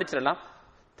மன்னிச்சிடலாம்.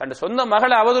 தன் சொந்த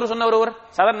மகளை அவதூறு சொன்ன ஒரு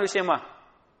சாதாரண விஷயமா?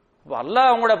 அல்லாஹ்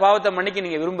அவங்களோட பாவத்தை மன்னிக்க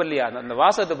நீங்க விரும்பலையா? அந்த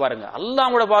வாசகத்தை பாருங்க, அல்லாஹ்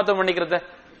அவங்களோட பாவத்தை மன்னிக்கிறத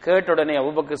கேட்ட உடனே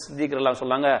அபூபக்கர் சித்திக் எல்லாம்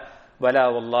சொன்னாங்க, பலா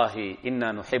வல்லாஹி இன்னா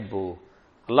நுஹிப்பு,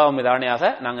 அல்லாஹ் மீது ஆணையாக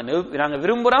நாங்க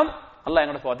விரும்புறோம், அல்லாஹ்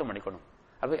எங்கட பார்த்து மன்னிக்கணும்.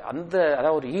 அப்ப அந்த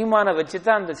அதாவது ஒரு ஈமான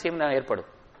வச்சுதான் அந்த விஷயம் ஏற்படும்.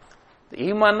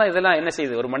 ஈமான் தான் இதெல்லாம் என்ன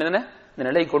செய்யுது, ஒரு மனிதனை இந்த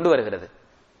நிலையை கொண்டு வருகிறது.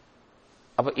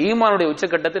 அப்ப ஈமானுடைய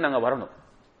உச்சக்கட்டத்தை நாங்க வரணும்.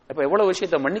 அப்ப எவ்வளவு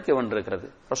விஷயத்தை மன்னிக்க வேண்டியிருக்கிறது.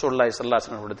 ரசூலுல்லாஹி ஸல்லல்லாஹு அலைஹி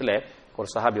வஸல்லம் இடத்துல ஒரு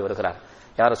சஹாபி வருகிறார்,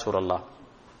 யா ரசூலல்லாஹ்,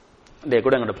 இந்த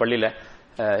கூட எங்களோட பள்ளியில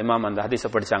இமாம் அந்த ஹதீஸை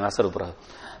படிச்சாங்க அஸ்ர் பிறகு.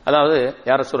 அதாவது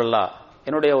யா ரசூலல்லாஹ்,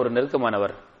 என்னுடைய ஒரு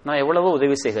நெருக்கமானவர், நான் எவ்வளவோ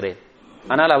உதவி செய்கிறேன்,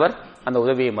 ஆனால் அவர் அந்த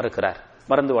உதவியை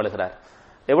மறந்து வாழுகிறார்.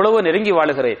 எவ்வளவோ நெருங்கி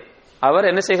வாழுகிறேன், அவர்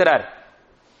என்ன செய்கிறார்,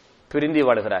 பிரிந்தி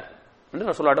வாழுகிறார் என்று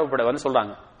ரசூலுல்லாஹ் வந்து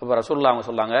சொல்றாங்க. அப்ப ரசூலுல்லாஹ் அவங்க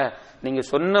சொல்றாங்க, நீங்க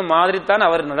சொன்ன மாதிரி தான்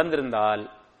அவர் நடந்திருந்தால்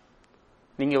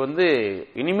நீங்க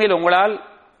இனிமேல் உங்களால்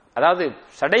அதாவது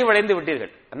சடைவடைந்து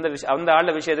விட்டீர்கள், அந்த ஆள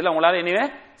விஷயத்துல உங்களால இனிமே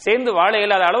சேர்ந்து வாழ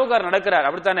இயலாத அளவுக்கு அவர் நடக்கிறார்,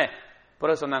 அப்படித்தானே?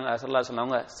 பிறகு சொன்னாங்க ரசூலுல்லாஹ்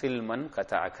சொன்னாங்க, சில்மன்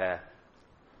கதாக்க,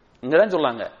 இங்கதான்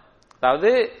சொல்லாங்க. அதாவது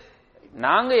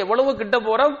நாங்க எவ்வளவு கிட்ட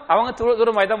போறோம், அவங்க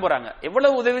தூரமாய் தான் போறாங்க.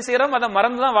 எவ்வளவு உதவி செய்யறோம் அதை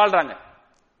மறந்துதான் வாழ்றாங்க.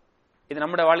 இது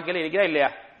நம்முடைய வாழ்க்கையில இருக்குதா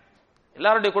இல்லையா?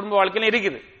 எல்லாருடைய குடும்ப வாழ்க்கையில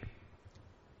இருக்குது.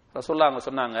 ரசூலுல்லாஹ் அவங்க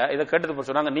சொன்னாங்க, இதை கேட்டது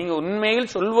சொன்னாங்க, நீங்க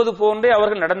உண்மையில் சொல்வது போன்றே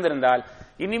அவர்கள் நடந்திருந்தால்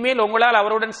இனிமேல் உங்களால்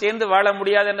அவருடன் சேர்ந்து வாழ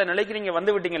முடியாது என்ற நிலைக்கு நீங்க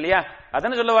வந்து விட்டீங்க இல்லையா?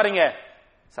 அதானே சொல்ல வாரீங்க.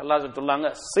 ஸல்லல்லாஹு அலைஹி சொல்லாங்க,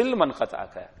 சில் மன்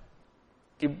கதாக்க,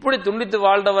 இப்படி துண்டித்து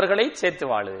வாழ்ந்தவர்களை சேர்த்து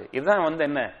வாழு. இதுதான்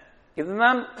என்ன,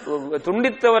 இதுதான்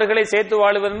துண்டித்தவர்களை சேர்த்து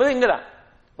வாழுவது என்பது இங்கதான்.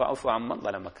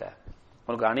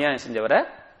 உங்களுக்கு அநியாயம் செஞ்சவரை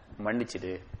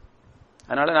மன்னிச்சுடு.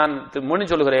 அதனால நான்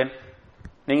முன்னு சொல்லுகிறேன்,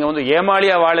 நீங்க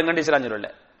ஏமாளியா வாழுங்கன்னு இஸ்லாம் சொல்லல,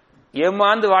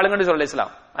 ஏமாந்து வாழுங்கன்னு சொல்லல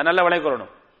இஸ்லாம். அதனால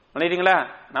வளைக்கணும். நினைக்கிறீங்களா?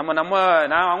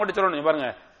 நான் அவங்கள்ட்ட சொல்லணும், பாருங்க,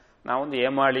 நான்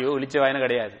ஏமாளியோ இழிச்ச வாயினும்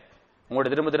கிடையாது,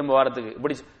 உங்கள்ட்ட திரும்ப திரும்ப வாரத்துக்கு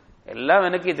இப்படி எல்லாம்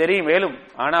எனக்கு தெரியும். மேலும்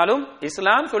ஆனாலும்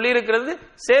இஸ்லாம் சொல்லி இருக்கிறது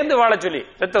சேர்ந்து வாழ சொல்லி,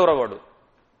 ரத்த உறவோடு.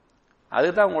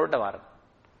 அதுதான் உங்கள்ட்ட வாரம்.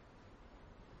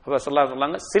 அப்ப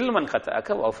சொல்லாங்க, சில்மன்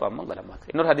கத்தாக்க வஃபாமன்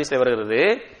வலமாக்க. இன்னொரு ஹதீஸ்ல வருகிறது,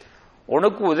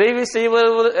 உனக்கு உதவி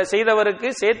செய்தவருக்கு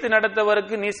சேர்த்து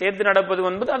நடத்தவருக்கு நீ சேர்த்து நடப்பது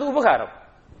என்பது அது உபகாரம்.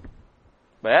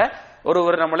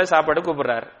 ஒருவர் நம்மளே சாப்பாடு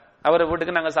கூப்பிடுறாரு, அவர்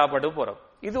வீட்டுக்கு நாங்க சாப்பாடு போறோம்.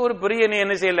 இது ஒரு பெரிய நீ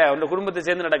என்ன செய்யல, உங்க குடும்பத்தை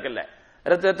சேர்ந்து நடக்கல,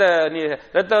 ரத்த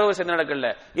சேர்ந்து நடக்கல,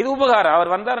 இது உபகாரம்.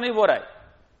 அவர் வந்தார், நீ போறாய்.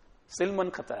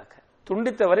 சில்மன் கத்தாக்க,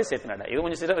 துண்டித்தவரை சேர்த்து நட. இது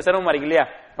கொஞ்சம் சிரமமா இருக்கு இல்லையா?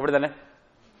 அப்படித்தானே?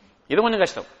 இது கொஞ்சம்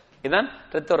கஷ்டம். இதுதான்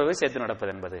ரத்த உறவை சேர்த்து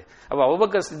நடப்பது என்பது. அப்ப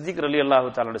அபூபக்கர் சித்திக் ரலியல்லாஹு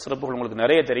தஆலாவுடைய சிறப்புகள் உங்களுக்கு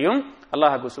நிறைய தெரியும்.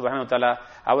 அல்லாஹ் சுப்ஹானஹு வ தஆலா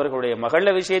அவர்களுடைய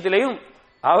மகள விஷயத்திலையும்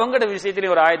அவங்களோட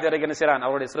விஷயத்திலையும் ஒரு ஆயத்தை இறக்கி என்ன செய்றான்,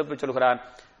 அவருடைய சிறப்பு சொல்கிறான்.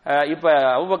 இப்ப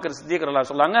அபூபக்கர் சித்திக்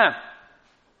ரலியல்லாஹு சொல்லாங்க,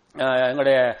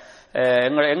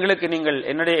 எங்களுக்கு நீங்கள்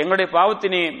எங்களுடைய பாவத்தை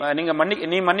நீ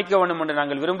மன்னிக்க வேண்டும் என்று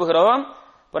நாங்கள் விரும்புகிறோம்.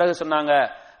 பிறகு சொன்னாங்க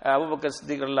அபூபக்கர்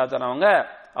சித்திக் ரலியல்லாஹு தஆலா அவங்க,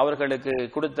 அவர்களுக்கு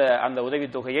கொடுத்த அந்த உதவி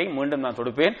தொகையை மீண்டும் நான்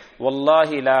கொடுப்பேன்.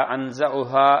 வல்லாஹி லா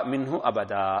அன்ஸஉஹா மின்ஹு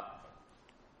அபதா.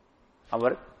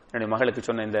 அவர் என்னுடைய மகளுக்கு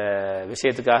சொன்ன இந்த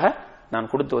விஷயத்துக்காக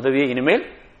நான் கொடுத்த உதவியை இனிமேல்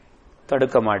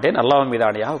தடுக்க மாட்டேன், அல்லாஹ்வின் மீது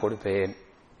ஆணையாக கொடுப்பேன்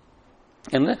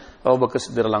என்று அபூபக்கர்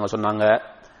சித்திக் ரலியல்லாஹு சொன்னாங்க.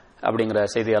 அப்படிங்கிற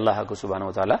செய்தி அல்லாஹ் சுப்ஹானஹு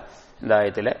வ தஆலா இந்த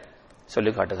ஆயத்திலே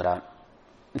சொல்லி காட்டுகிறான்.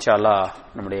 இன்ஷா அல்லாஹ்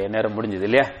நம்முடைய நேரம் முடிஞ்சது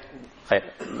இல்லையா?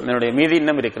 என்னுடைய மீதி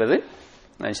இன்னும் இருக்கிறது.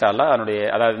 இன்ஷா அல்லாஹ்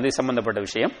அதாவது சம்பந்தப்பட்ட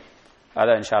விஷயம்,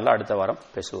 அதை இன்ஷா அல்லாஹ் அடுத்த வாரம்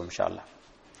பேசுவோம் இன்ஷா அல்லாஹ்.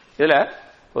 இதுல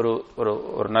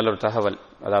ஒரு நல்ல ஒரு தகவல்,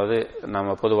 அதாவது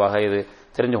நம்ம பொதுவாக இது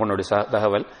தெரிஞ்சு கொண்ட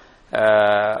தகவல்,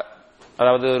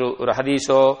 அதாவது ஒரு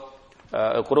ஹதீஸோ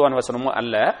குர்ஆன் வசனமோ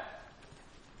அல்ல,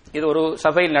 இது ஒரு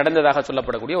சபையில் நடந்ததாக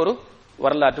சொல்லப்படக்கூடிய ஒரு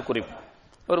வரலாற்று குறிப்பு.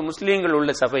 ஒரு முஸ்லீம்கள்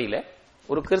உள்ள சபையில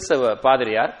ஒரு கிறிஸ்தவ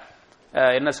பாதிரியார்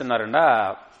என்ன சொன்னாருன்னா,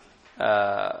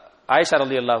 ஆயிஷா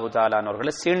ரலியல்லாஹு தஆலா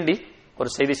அவர்களை சீண்டி ஒரு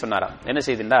செய்தி சொன்னாராம். என்ன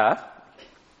செய்தின்னா,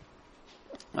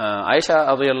 ஆயிஷா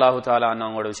ரலியல்லாஹு தஆலா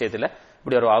அவங்களோட விஷயத்துல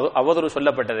இப்படி ஒரு அவதூறு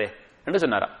சொல்லப்பட்டதே என்று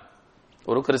சொன்னாராம்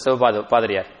ஒரு கிறிஸ்தவ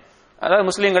பாதிரியார், அதாவது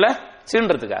முஸ்லீம்களை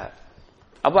சீன்றதுக்காக.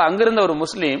 அப்ப அங்கிருந்த ஒரு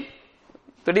முஸ்லீம்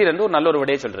திடீரென்று ஒரு நல்ல ஒரு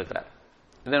விடையை சொல்லிருக்கிறார்.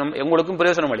 இது எங்களுக்கும்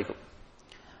பிரயோசனம் அளிக்கும்.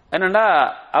 என்னன்னா,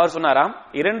 அவர் சொன்னாராம்,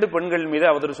 2 பெண்கள் மீது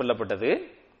அவதூறு சொல்லப்பட்டது,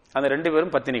 அந்த 2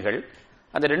 பேரும் பத்தினிகள்,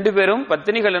 அந்த 2 பேரும்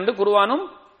பத்தினிகள் என்று குர்ஆனும்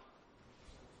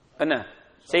என்ன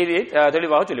செய்தியை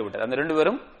தெளிவாக சொல்லிவிட்டது. அந்த 2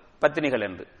 பேரும் பத்தினிகள்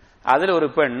என்று. அதில் ஒரு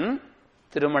பெண்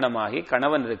திருமணமாகி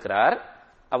கணவன் இருக்கிறார்,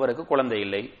 அவருக்கு குழந்தை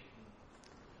இல்லை.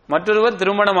 மற்றொருவர்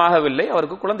திருமணமாகவில்லை,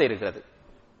 அவருக்கு குழந்தை இருக்கிறது.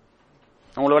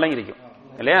 உங்களுக்கு விளங்கி இருக்கும்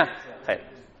இல்லையா?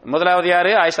 முதலாவது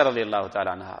யாரு? ஆயிஷா ரலியல்லாஹு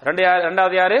தஆலா அன்ஹா.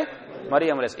 இரண்டாவது யாரு?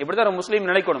 மரியம் அலைஹிஸ்ஸலாம். இப்படிதான் ஒரு முஸ்லீம்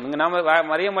நினைக்கணும். இங்க நாம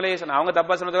மரியம் அலைஹிஸ்ஸலாம் அவங்க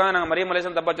தப்பா சொன்னதுக்காக நாங்க மரியம்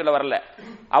அலைஹிஸ்ஸலாம் தப்பா சொல்ல வரல,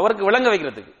 அவருக்கு விளங்க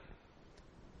வைக்கிறதுக்கு.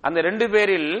 அந்த 2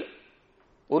 பேரில்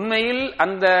உண்மையில்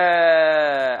அந்த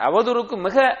அவதூறுக்கு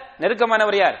மிக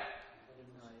நெருக்கமானவர் யார்?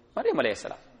 மரியம்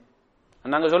அலைஹிஸ்ஸலாம்.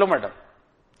 நாங்க சொல்ல மாட்டோம்,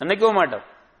 நினைக்கவும் மாட்டோம்.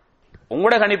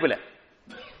 உங்களோட கணிப்புல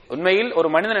உண்மையில் ஒரு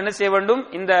மனிதன் என்ன செய்ய வேண்டும்?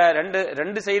 இந்த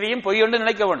ரெண்டு செய்தியும் பொய் என்று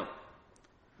நினைக்க வேண்டும்.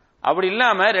 அப்படி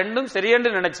இல்லாம ரெண்டும் சரியென்று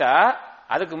நினைச்சா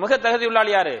அதுக்கு மிக தகுதி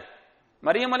உள்ளாள் யாரு?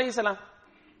 மரியம் அலைஹிஸ்ஸலாம்.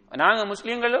 நாங்க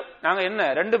முஸ்லீம்களும் நாங்க என்ன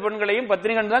 2 பெண்களையும்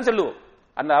பத்தினிகள் தான் சொல்லுவோம்.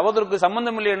 அந்த அவதற்கு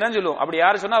சம்பந்தம் இல்லைன்னு தான் சொல்லுவோம். அப்படி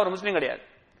யாரு சொன்னா அவர் முஸ்லீம் கிடையாது.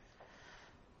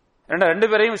 2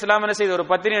 பேரையும் இஸ்லாம் என்ன செய்து ஒரு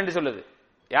பத்தினி என்று சொல்லுது.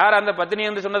 யார் அந்த பத்தினி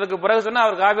என்று சொன்னதுக்கு பிறகு சொன்னா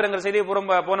அவர் காபிர்ங்கிற செய்தியை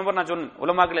போன நான் சொன்னேன்.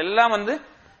 உலமாக்கள் எல்லாம்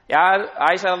யார்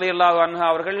ஆயிஷா ரலியல்லாஹு அன்ஹா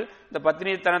அவர்கள் இந்த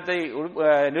பத்தினித்தனத்தை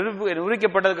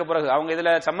நிரூபிக்கப்பட்டதுக்கு பிறகு அவங்க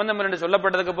இதுல சம்பந்தம் என்று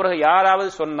சொல்லப்பட்டதுக்கு பிறகு யாராவது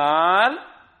சொன்னால்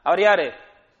அவர் யாரு?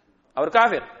 அவர்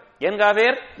காஃபிர். ஏன்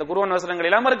காஃபிர்? இந்த குர்ஆன் வசனங்கள்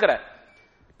எல்லாம் இருக்கிறார்.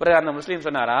 பிறகு அந்த முஸ்லீம்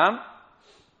சொன்னாராம்,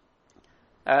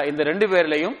 இந்த 2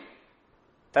 பேர்லையும்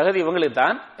தகுதி இவங்களுக்கு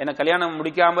தான். ஏன்னா கல்யாணம்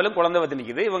முடிக்காமலும் குழந்தை வந்து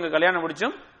நிக்குது, இவங்க கல்யாணம்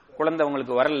முடிச்சும் குழந்தை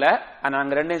உங்களுக்கு வரல, ஆனா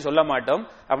நாங்க 2ஐயும் சொல்ல மாட்டோம்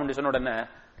அப்படின்னு சொன்ன உடனே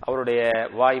அவருடைய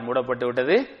வாய் மூடப்பட்டு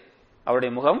விட்டது,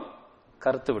 அவருடைய முகம்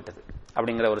கருத்து விட்டது.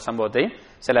 அப்படிங்கிற ஒரு சம்பவத்தை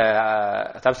சில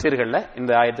தப்சீர்கள்ல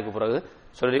இந்த ஆயத்துக்கு பிறகு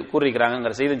சொல்லி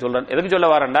கூறிக்கிறாங்கிற செய்தி சொல்றேன். எதுக்கு சொல்ல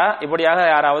வரேன்டா, இப்படியாக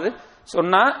யாராவது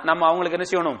சொன்னா நம்ம அவங்களுக்கு என்ன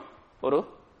செய்யணும்? ஒரு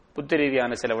புத்தி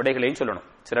ரீதியான சில விடைகளையும் சொல்லணும்.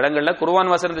 சில இடங்கள்ல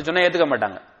குர்ஆன் வசனத்தை சொன்னா ஏத்துக்க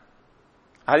மாட்டாங்க,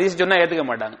 ஹதீஸ் சொன்னா ஏத்துக்க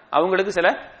மாட்டாங்க. அவங்களுக்கு சில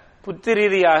புத்தி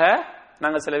ரீதியாக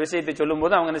நாங்க சில விஷயத்தை சொல்லும்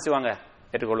போது அவங்க என்ன செய்வாங்க?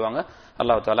 ஏற்றுக்கொள்வாங்க.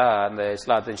 அல்லாஹ் தஆலா அந்த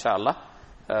இஸ்லாத்தை இன்ஷா அல்லாஹ்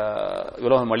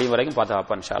உலகம் அழியும் வரைக்கும்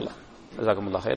பாதுகாப்பான் இன்ஷா அல்லாஹ். ஜஸாக்குமுல்லாஹ்.